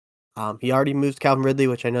 He already moved Calvin Ridley,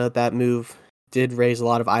 which I know that move did raise a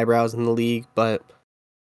lot of eyebrows in the league, but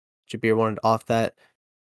Jabir wanted off that.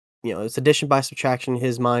 You know, it's addition by subtraction in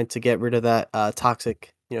his mind to get rid of that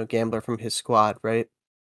toxic, gambler from his squad, right?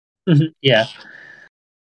 Yeah.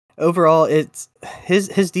 Overall, it's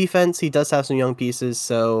his defense. He does have some young pieces,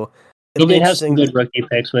 so he did have some good rookie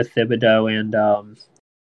picks with Thibodeau and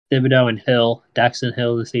Hill, Daxton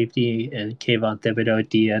Hill, the safety, and Kayvon Thibodeau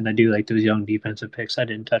at the end. I do like those young defensive picks. I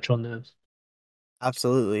didn't touch on those.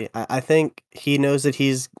 Absolutely. I think he knows that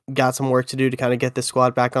he's got some work to do to kind of get the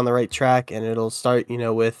squad back on the right track, and it'll start,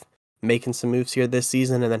 with making some moves here this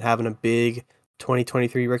season and then having a big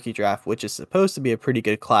 2023 rookie draft, which is supposed to be a pretty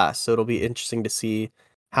good class. So it'll be interesting to see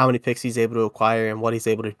how many picks he's able to acquire and what he's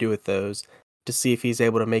able to do with those to see if he's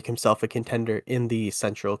able to make himself a contender in the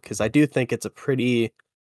Central, because I do think it's a pretty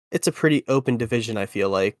open division. I feel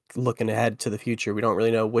like looking ahead to the future, we don't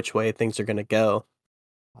really know which way things are going to go.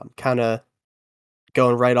 I'm kind of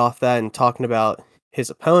going right off that and talking about his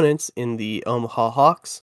opponents in the Omaha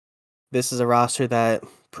Hawks. This is a roster that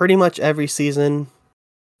pretty much every season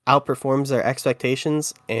outperforms their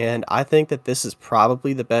expectations, and I think that this is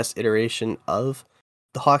probably the best iteration of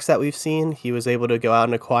the Hawks that we've seen. He was able to go out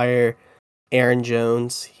and acquire Aaron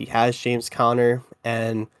Jones. He has James Conner,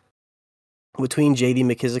 and between J.D.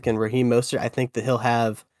 McKissic and Raheem Mostert, I think that he'll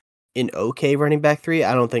have an okay running back three.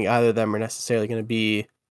 I don't think either of them are necessarily going to be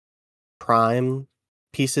prime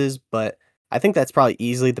pieces, but I think that's probably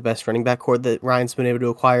easily the best running back core that Ryan's been able to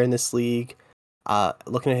acquire in this league.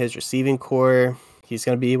 Looking at his receiving core, he's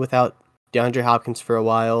going to be without DeAndre Hopkins for a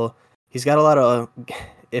while. He's got a lot of,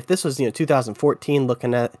 if this was 2014,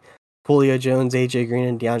 looking at Julio Jones, AJ Green,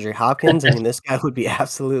 and DeAndre Hopkins, I mean, this guy would be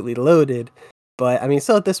absolutely loaded. But I mean,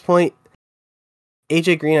 still at this point,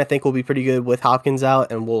 AJ Green I think will be pretty good with Hopkins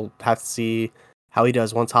out, and we'll have to see how he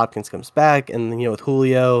does once Hopkins comes back. And with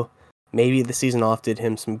Julio, maybe the season off did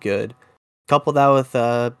him some good. Couple that with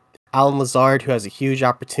Allen Lazard, who has a huge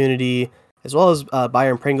opportunity, as well as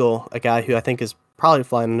Byron Pringle, a guy who I think is probably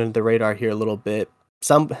flying under the radar here a little bit.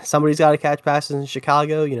 Somebody's got to catch passes in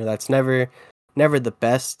Chicago. That's never the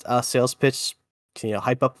best sales pitch to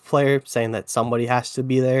hype up a player, saying that somebody has to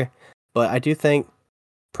be there. But I do think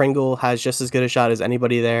Pringle has just as good a shot as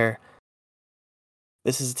anybody there.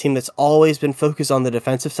 This is a team that's always been focused on the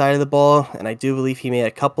defensive side of the ball, and I do believe he made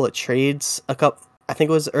a couple of trades. I think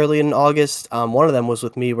it was early in August. One of them was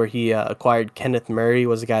with me, where he acquired Kenneth Murray,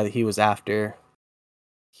 was the guy that he was after.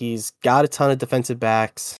 He's got a ton of defensive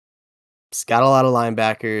backs. He's got a lot of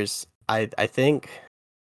linebackers. I think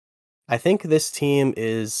this team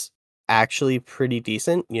is actually pretty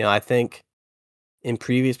decent. I think in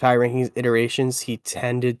previous power rankings iterations, he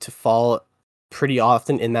tended to fall pretty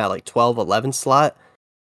often in that 12-11 slot.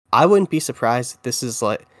 I wouldn't be surprised if this is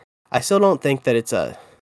I still don't think that it's a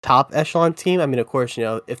top echelon team. I mean, of course,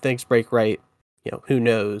 if things break right, who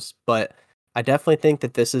knows? But I definitely think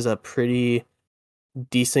that this is a pretty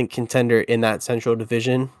decent contender in that Central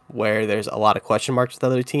Division where there's a lot of question marks with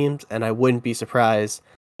other teams, and I wouldn't be surprised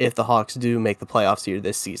if the Hawks do make the playoffs here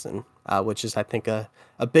this season, which is, I think, a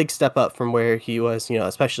big step up from where he was,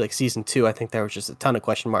 especially season 2. I think there was just a ton of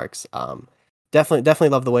question marks. Definitely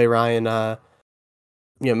love the way Ryan,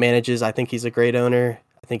 manages. I think he's a great owner.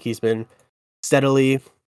 I think he's been steadily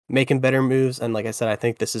making better moves, and like I said, I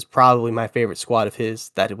think this is probably my favorite squad of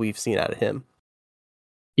his that we've seen out of him.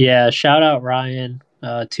 Yeah, shout out Ryan.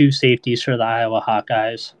 2 safeties for the Iowa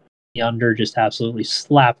Hawkeyes. The under just absolutely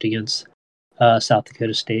slapped against South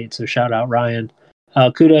Dakota State, so shout out Ryan.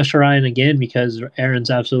 Kudos to Ryan again, because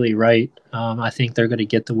Aaron's absolutely right. I think they're going to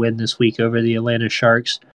get the win this week over the Atlanta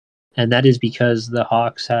Sharks. And that is because the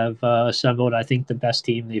Hawks have assembled, I think, the best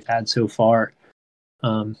team they've had so far.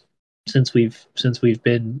 since we've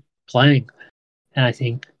been playing. And I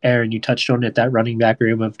think, Aaron, you touched on it, that running back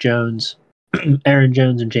room of Jones, Aaron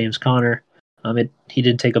Jones and James Conner. He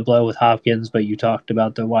did take a blow with Hopkins, but you talked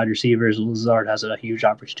about the wide receivers. Lazard has a huge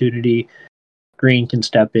opportunity. Green can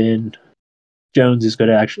step in. Jones is going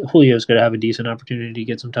to Julio's going to have a decent opportunity to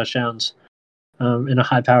get some touchdowns in a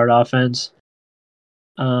high-powered offense.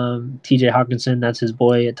 TJ Hawkinson, that's his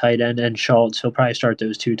boy at tight end, and Schultz. He'll probably start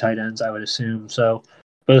those two tight ends, I would assume. So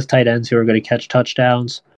both tight ends who are going to catch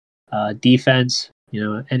touchdowns. Defense,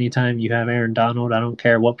 anytime you have Aaron Donald, I don't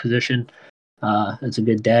care what position, it's a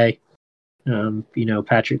good day.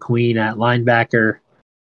 Patrick Queen at linebacker,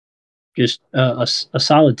 just a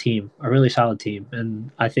solid team, a really solid team.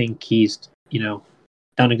 And I think he's,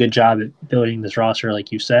 done a good job at building this roster,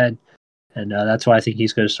 like you said. And that's why I think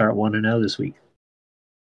he's going to start 1-0 this week.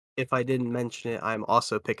 If I didn't mention it, I'm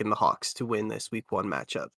also picking the Hawks to win this week 1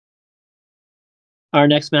 matchup. Our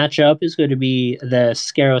next matchup is going to be the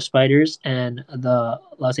Scarrow Spiders and the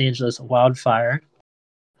Los Angeles Wildfire.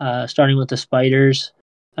 Starting with the Spiders,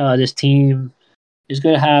 this team is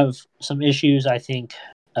going to have some issues, I think,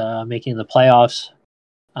 making the playoffs.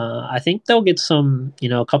 I think they'll get some,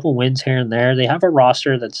 a couple wins here and there. They have a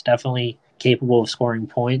roster that's definitely capable of scoring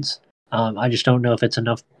points. I just don't know if it's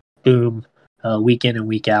enough boom week in and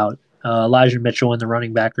week out. Elijah Mitchell in the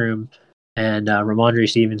running back room and Ramondre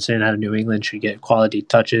Stevenson out of New England should get quality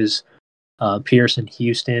touches. Pierce in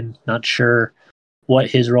Houston, not sure what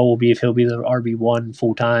his role will be, if he'll be the RB1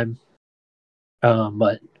 full time,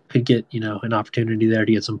 but could get an opportunity there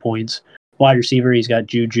to get some points. Wide receiver, he's got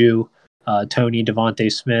Juju, Tony,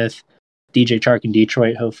 Devontae Smith, DJ Chark in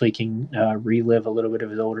Detroit. Hopefully can relive a little bit of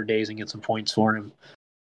his older days and get some points for him.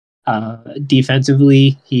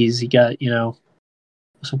 Defensively, he got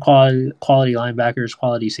some quality linebackers,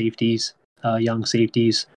 quality safeties, young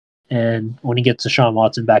safeties, and when he gets Deshaun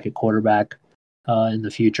Watson back at quarterback in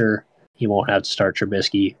the future, he won't have to start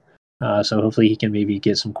Trubisky. So hopefully he can maybe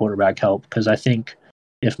get some quarterback help, because I think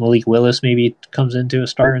if Malik Willis maybe comes into a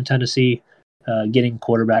starter in Tennessee, getting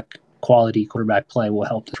quality quarterback play will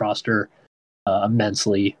help the roster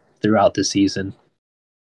immensely throughout the season.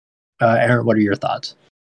 Aaron, what are your thoughts?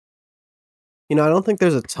 I don't think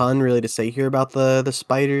there's a ton really to say here about the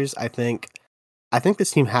Spiders. I think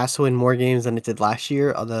this team has to win more games than it did last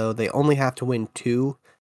year, although they only have to win 2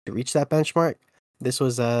 to reach that benchmark. This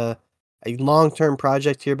was a long-term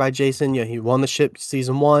project here by Jason. He won the ship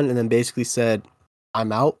season 1 and then basically said,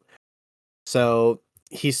 I'm out. So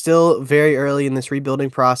he's still very early in this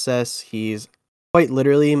rebuilding process. He's quite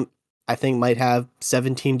literally, I think, might have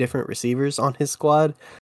 17 different receivers on his squad.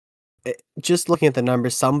 Just looking at the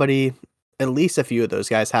numbers, at least a few of those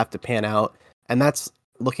guys have to pan out. And that's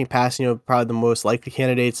looking past, probably the most likely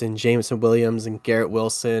candidates in Jameson Williams and Garrett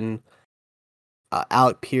Wilson.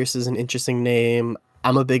 Alec Pierce is an interesting name.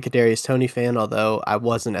 I'm a big Kadarius Toney fan, although I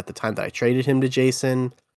wasn't at the time that I traded him to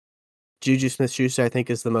Jason. Juju Smith-Schuster, I think,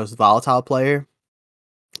 is the most volatile player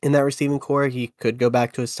in that receiving core. He could go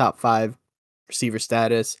back to his top 5 receiver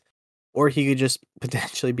status, or he could just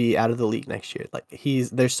potentially be out of the league next year.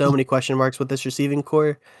 There's so many question marks with this receiving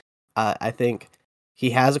core. I think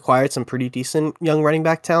he has acquired some pretty decent young running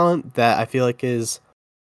back talent that I feel like is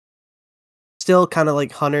still kind of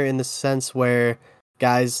like Hunter in the sense where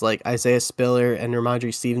guys like Isaiah Spiller and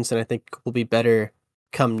Ramondre Stevenson, I think, will be better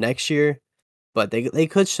come next year. But they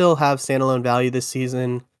could still have standalone value this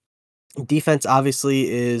season. Defense obviously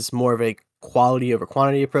is more of a quality over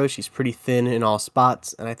quantity approach. He's pretty thin in all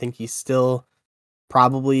spots, and I think he's still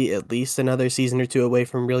probably at least another season or 2 away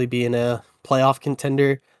from really being a playoff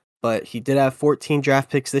contender. But he did have 14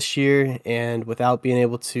 draft picks this year, and without being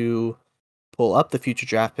able to pull up the future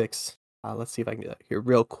draft picks, let's see if I can do that here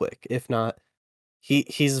real quick. If not,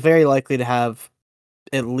 he's very likely to have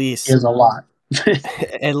at least Is a lot.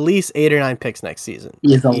 at least 8 or 9 picks next season.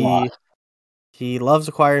 Is a lot. He loves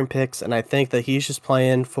acquiring picks, and I think that he's just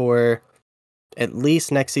playing for at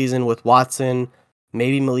least next season with Watson.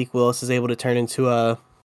 Maybe Malik Willis is able to turn into a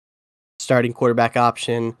starting quarterback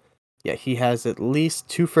option. Yeah, he has at least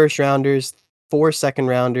 2 first-rounders, 4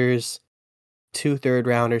 second-rounders, 2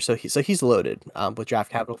 third-rounders. So he's loaded with draft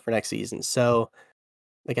capital for next season. So,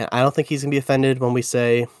 again, I don't think he's going to be offended when we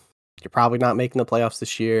say you're probably not making the playoffs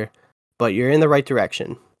this year, but you're in the right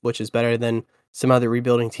direction, which is better than some other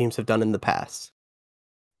rebuilding teams have done in the past.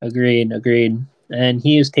 Agreed. And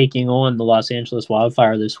he is taking on the Los Angeles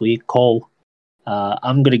Wildfire this week, Cole.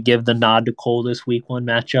 I'm going to give the nod to Cole this week 1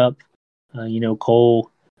 matchup. Cole,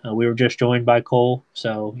 we were just joined by Cole,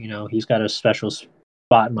 so, he's got a special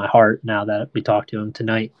spot in my heart now that we talked to him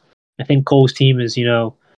tonight. I think Cole's team is,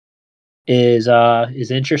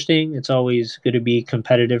 is interesting. It's always going to be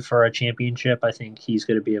competitive for a championship. I think he's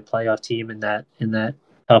going to be a playoff team in that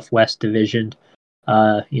tough West division.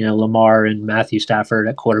 Lamar and Matthew Stafford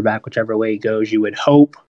at quarterback, whichever way he goes, you would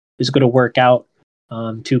hope is going to work out.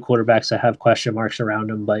 Two quarterbacks that have question marks around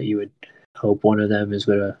them, but you would hope one of them is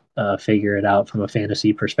going to figure it out from a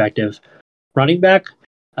fantasy perspective. Running back,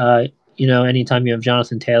 anytime you have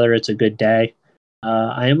Jonathan Taylor, it's a good day.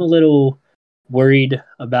 I am a little worried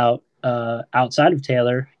about outside of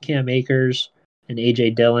Taylor, Cam Akers and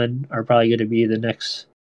AJ Dillon are probably going to be the next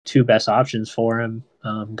two best options for him.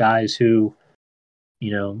 Guys who,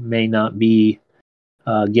 may not be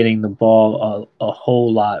getting the ball a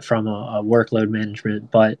whole lot from a workload management,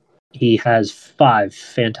 but he has 5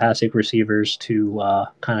 fantastic receivers to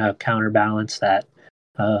kind of counterbalance that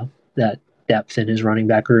depth in his running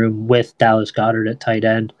back room with Dallas Goedert at tight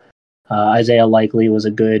end. Isaiah Likely was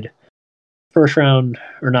a good first round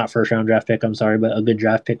draft pick, I'm sorry, but a good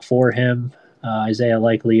draft pick for him. Isaiah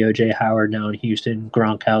Likely, OJ Howard now in Houston,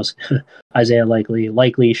 Gronkowski. Isaiah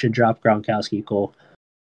likely should drop Gronkowski, Cole.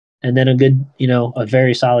 And then a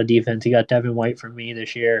very solid defense. He got Devin White from me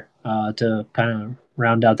this year to kind of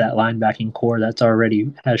round out that linebacking core that's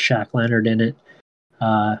already has Shaq Leonard in it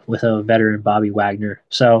with a veteran Bobby Wagner.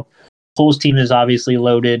 So Cole's team is obviously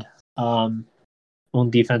loaded on the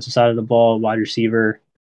defensive side of the ball, wide receiver,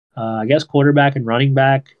 I guess quarterback and running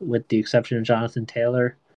back, with the exception of Jonathan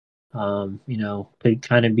Taylor. Could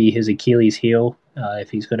kind of be his Achilles heel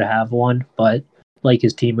if he's going to have one, but like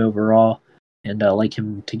his team overall, and like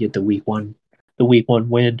him to get the week one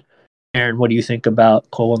win. Aaron, what do you think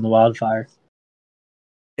about Cole and the Wildfire?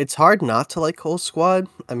 It's hard not to like Cole's squad.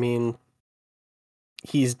 I mean,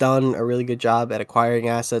 he's done a really good job at acquiring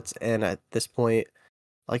assets, and at this point,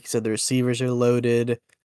 like you said, the receivers are loaded.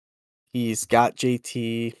 He's got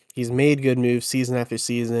JT. He's made good moves season after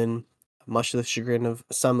season, much to the chagrin of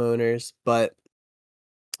some owners, but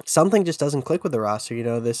something just doesn't click with the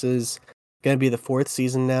roster. This is going to be the 4th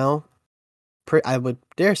season now. I would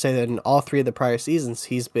dare say that in all 3 of the prior seasons,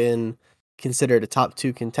 he's been considered a top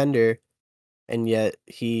 2 contender, and yet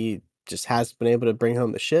he just hasn't been able to bring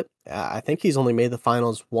home the ship. I think he's only made the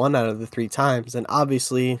finals 1 out of the 3 times, and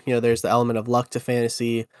obviously, there's the element of luck to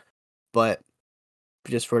fantasy, but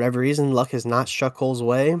just for whatever reason, luck has not struck Cole's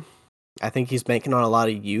way. I think he's banking on a lot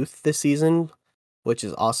of youth this season, which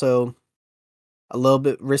is also a little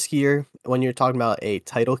bit riskier when you're talking about a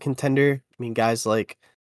title contender. I mean, guys like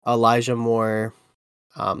Elijah Moore,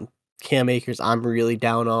 Cam Akers, I'm really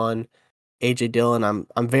down on. AJ Dillon,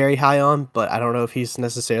 I'm very high on, but I don't know if he's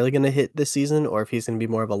necessarily going to hit this season or if he's going to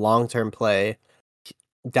be more of a long-term play.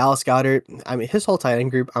 Dallas Goedert, I mean, his whole tight end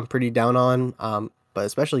group, I'm pretty down on. But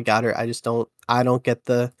especially Goddard, I don't get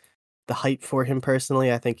the hype for him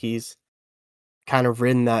personally. I think he's kind of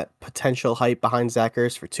ridden that potential hype behind Zach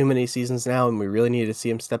Ertz for too many seasons now, and we really need to see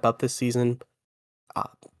him step up this season.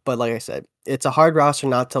 But like I said, it's a hard roster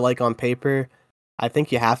not to like on paper. I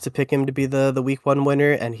think you have to pick him to be the week 1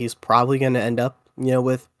 winner, and he's probably going to end up,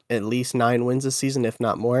 with at least 9 wins this season, if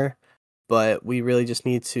not more. But we really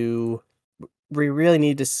need to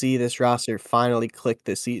see this roster finally click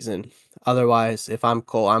this season. Otherwise, if I'm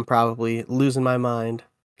Cole, I'm probably losing my mind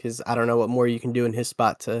because I don't know what more you can do in his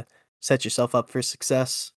spot to set yourself up for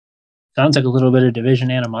success. Sounds like a little bit of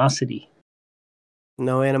division animosity.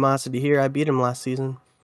 No animosity here. I beat him last season.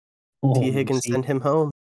 T. Higgins sent him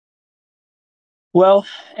home. Well,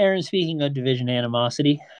 Aaron, speaking of division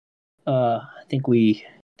animosity, I think we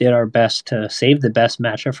did our best to save the best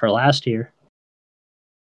matchup for last year.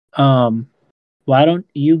 Why don't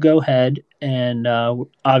you go ahead and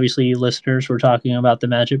obviously, listeners, we're talking about the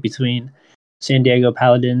matchup between San Diego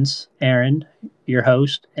Paladins, Aaron, your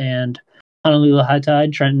host, and Honolulu High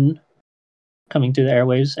Tide, Trenton, coming through the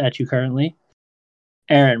airwaves at you currently.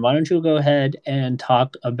 Aaron, why don't you go ahead and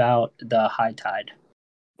talk about the High Tide?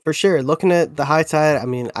 For sure. Looking at the High Tide, I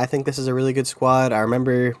mean, I think this is a really good squad. I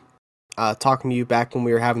remember talking to you back when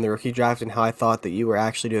we were having the rookie draft and how I thought that you were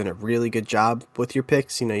actually doing a really good job with your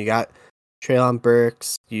picks. You got Treylon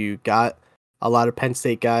Burks, you got a lot of Penn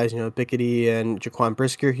State guys, Bickety and Jaquan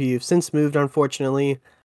Brisker, who you've since moved, unfortunately.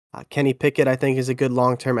 Kenny Pickett, I think, is a good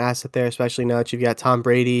long-term asset there, especially now that you've got Tom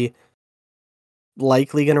Brady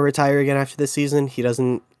likely going to retire again after this season. He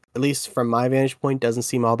doesn't, at least from my vantage point, doesn't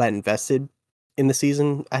seem all that invested in the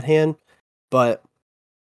season at hand. But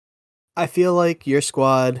I feel like your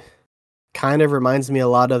squad kind of reminds me a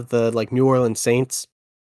lot of the New Orleans Saints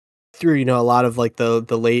through, a lot of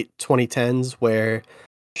the late 2010s where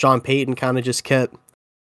Sean Payton kind of just kept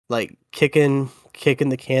kicking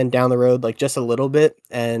the can down the road just a little bit,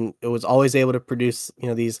 and it was always able to produce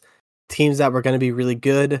these teams that were going to be really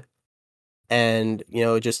good and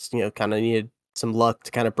just kind of needed some luck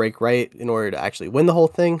to kind of break right in order to actually win the whole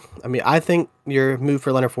thing. I mean, I think your move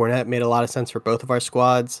for Leonard Fournette made a lot of sense for both of our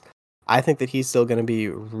squads. I think that he's still going to be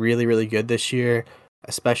really, really good this year,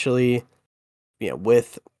 especially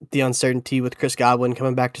with the uncertainty with Chris Godwin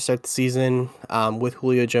coming back to start the season, with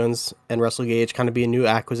Julio Jones and Russell Gage kind of being new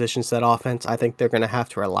acquisitions to that offense. I think they're going to have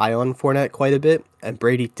to rely on Fournette quite a bit, and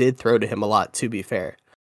Brady did throw to him a lot, to be fair.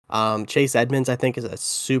 Chase Edmonds, I think, is a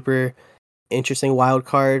super interesting wild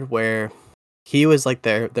card where he was like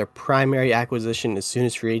their primary acquisition as soon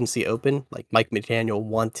as free agency opened. Like Mike McDaniel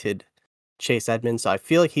wanted Chase Edmonds, so I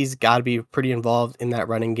feel like he's got to be pretty involved in that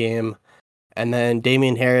running game. And then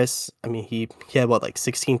Damian Harris, I mean, he had like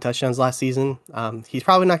 16 touchdowns last season. He's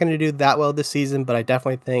probably not going to do that well this season, but I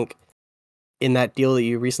definitely think in that deal that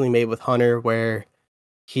you recently made with Hunter, where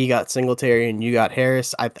he got Singletary and you got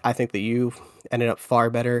Harris, I think that you ended up far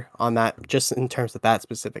better on that, just in terms of that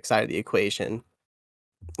specific side of the equation.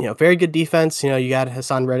 Very good defense. You got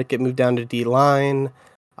Hassan Reddick get moved down to D line.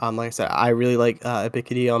 Like I said, I really like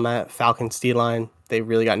Ebiketie on that Falcons D line. They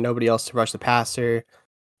really got nobody else to rush the passer.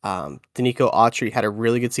 Danico Autry had a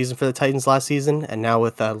really good season for the Titans last season, and now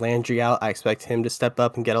with Landry out, I expect him to step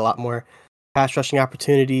up and get a lot more pass rushing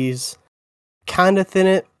opportunities. Kind of thin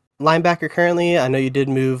at linebacker currently. I know you did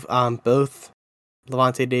move both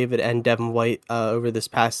Levante David and Devin White over this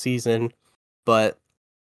past season, but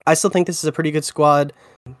I still think this is a pretty good squad.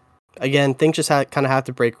 Again, things just kind of have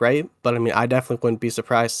to break right, but I mean, I definitely wouldn't be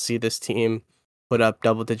surprised to see this team put up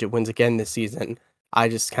double-digit wins again this season. I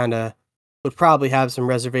just kind of would probably have some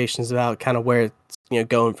reservations about kind of where it's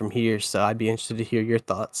going from here, so I'd be interested to hear your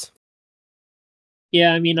thoughts.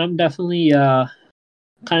 Yeah, I mean, I'm definitely kind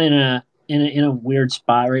of in a weird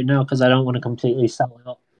spot right now because I don't want to completely sell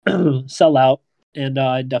out, and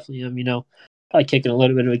I definitely am, probably kicking a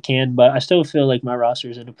little bit of a can, but I still feel like my roster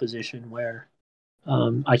is in a position where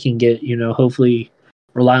I can get, hopefully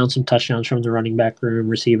rely on some touchdowns from the running back room.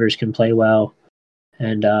 Receivers can play well,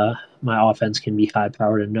 and my offense can be high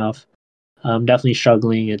powered enough. I'm definitely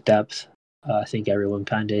struggling at depth. I think everyone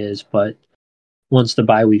kind of is, but once the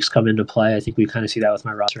bye weeks come into play, I think we kind of see that with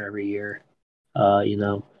my roster every year. A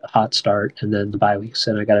hot start and then the bye weeks,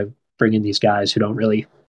 and I got to bring in these guys who don't really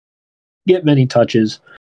get many touches.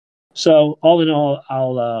 So all in all,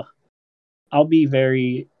 I'll be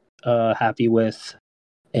very happy with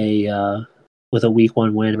a week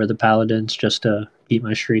one win over the Paladins just to keep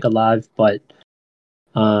my streak alive. But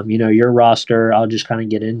your roster, I'll just kind of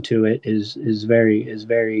get into it, is very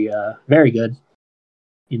very good.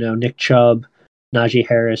 Nick Chubb, Najee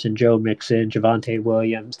Harris, and Joe Mixon, Javonte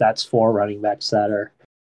Williams. That's 4 running backs that are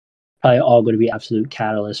probably all going to be absolute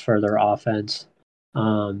catalysts for their offense.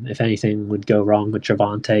 If anything would go wrong with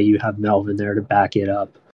Javonte, you have Melvin there to back it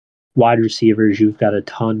up. Wide receivers, you've got a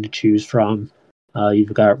ton to choose from.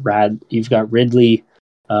 You've got Ridley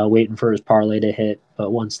waiting for his parlay to hit,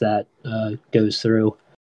 but once that goes through,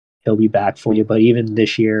 he'll be back for you. But even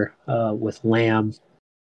this year, with Lamb,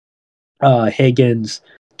 Higgins,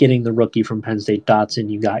 getting the rookie from Penn State, Dotson,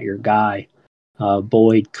 you got your guy.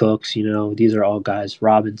 Boyd, Cooks, these are all guys.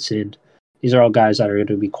 Robinson, these are all guys that are going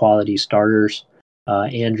to be quality starters.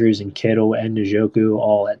 Andrews and Kittle and Njoku,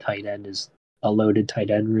 all at tight end, is a loaded tight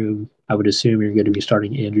end room. I would assume you're going to be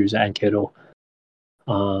starting Andrews and Kittle.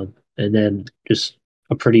 And then just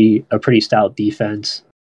a pretty stout defense.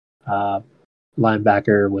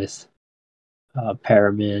 Linebacker with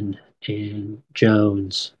Perriman and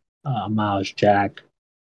Jones, Miles Jack,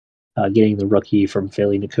 getting the rookie from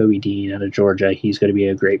Philly, Nakobe Dean out of Georgia. He's going to be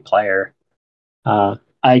a great player. I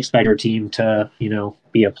expect your team to,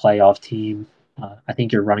 be a playoff team. I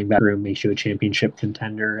think your running back room makes you a championship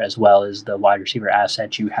contender, as well as the wide receiver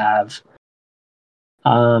assets you have.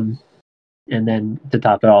 And then to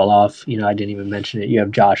top it all off, I didn't even mention it. You have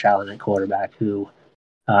Josh Allen at quarterback, who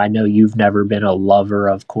I know you've never been a lover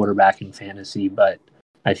of quarterback in fantasy, but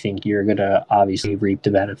I think you're going to obviously reap the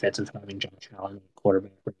benefits of having Josh Allen at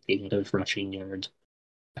quarterback, taking those rushing yards,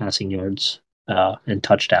 passing yards, and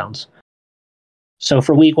touchdowns. So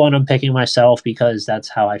for week one, I'm picking myself because that's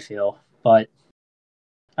how I feel. But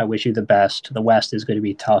I wish you the best. The West is going to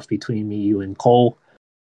be tough between me, you, and Cole.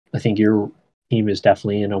 I think your team is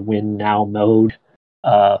definitely in a win now mode,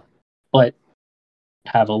 but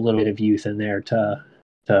have a little bit of youth in there to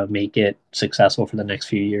make it successful for the next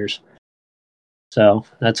few years. So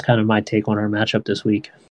that's kind of my take on our matchup this week.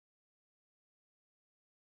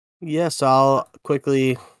 Yeah, so I'll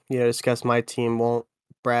quickly, discuss my team. Won't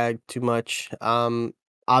brag too much.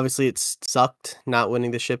 Obviously it sucked not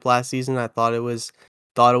winning the ship last season. I thought it was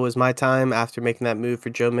my time after making that move for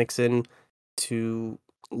Joe Mixon to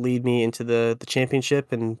lead me into the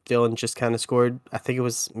championship, and Dylan just kind of scored. I think it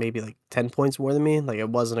was maybe like 10 points more than me. Like it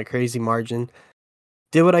wasn't a crazy margin.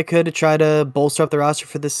 Did what I could to try to bolster up the roster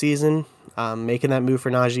for this season. Making that move for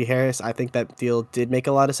Najee Harris, I think that deal did make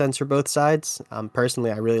a lot of sense for both sides.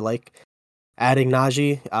 Personally, I really like adding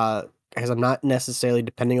Najee because I'm not necessarily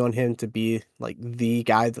depending on him to be like the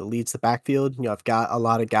guy that leads the backfield. I've got a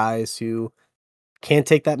lot of guys who can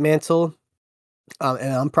take that mantle.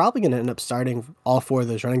 And I'm probably going to end up starting all four of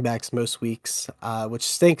those running backs most weeks, which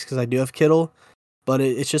stinks because I do have Kittle, but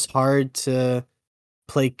it's just hard to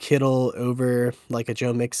play Kittle over like a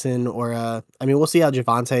Joe Mixon or I mean, we'll see how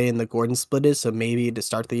Javonte and the Gordon split is. So maybe to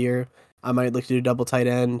start the year, I might look to do double tight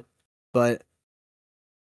end, but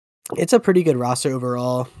it's a pretty good roster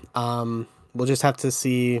overall. We'll just have to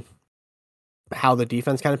see how the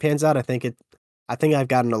defense kind of pans out. I think I've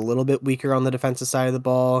gotten a little bit weaker on the defensive side of the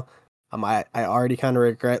ball. I already kind of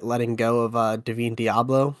regret letting go of Devine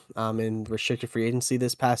Diablo in restricted free agency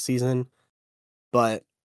this past season, but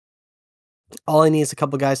all I need is a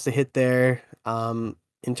couple guys to hit there.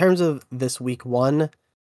 In terms of this week 1,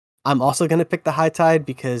 I'm also gonna pick the high tide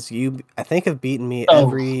because I think have beaten me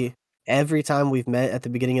Oh, every time we've met at the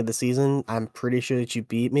beginning of the season. I'm pretty sure that you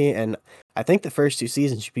beat me, and I think the first 2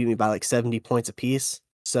 seasons you beat me by like 70 points apiece.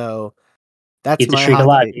 So that's keep the my streak hot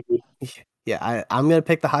alive, take. baby. Yeah, I'm gonna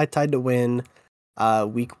pick the high tide to win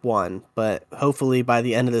week 1, but hopefully by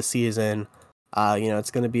the end of the season,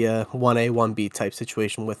 it's gonna be a 1A 1B type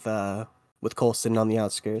situation with Colston on the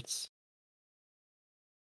outskirts.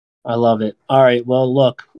 I love it. All right, well,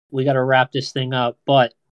 look, we got to wrap this thing up,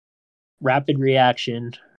 but rapid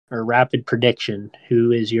reaction or rapid prediction: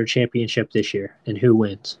 who is your championship this year, and who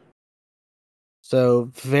wins?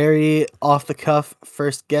 So very off the cuff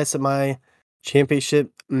first guess at my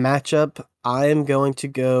championship matchup. I am going to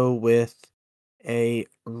go with a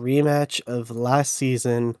rematch of last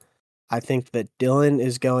season. I think that Dylan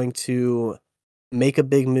is going to make a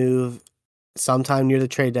big move sometime near the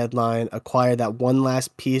trade deadline, acquire that one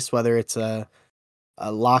last piece, whether it's a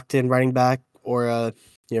locked in running back or a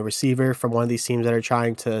receiver from one of these teams that are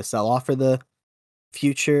trying to sell off for the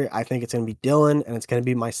future. I think it's going to be Dylan and it's going to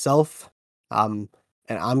be myself. Um,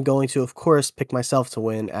 and I'm going to, of course, pick myself to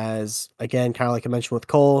win as, again, kind of like I mentioned with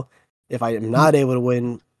Cole, if I am not able to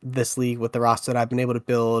win this league with the roster that I've been able to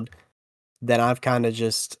build, then I've kind of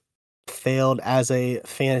just failed as a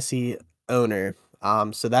fantasy owner.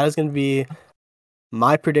 So that is going to be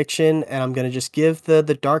my prediction, and I'm going to just give the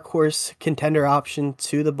dark horse contender option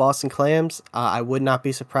to the Boston Clams. I would not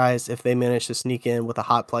be surprised if they manage to sneak in with a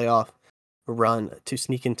hot playoff run to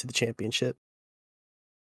sneak into the championship.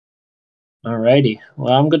 Alrighty.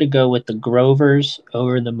 Well, I'm going to go with the Grovers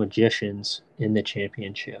over the Magicians in the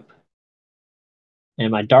championship. And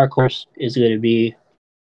my dark horse is going to be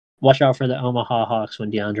watch out for the Omaha Hawks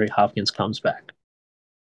when DeAndre Hopkins comes back.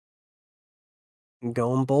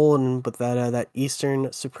 Going bold and with that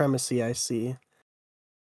Eastern supremacy I see.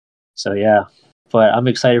 So, yeah. But I'm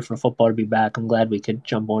excited for football to be back. I'm glad we could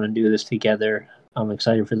jump on and do this together. I'm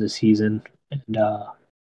excited for the season. And,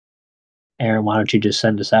 Aaron, why don't you just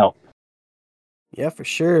send us out? Yeah, for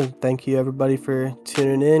sure. Thank you, everybody, for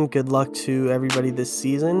tuning in. Good luck to everybody this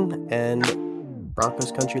season. And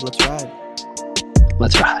Broncos country, let's ride.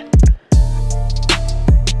 Let's ride.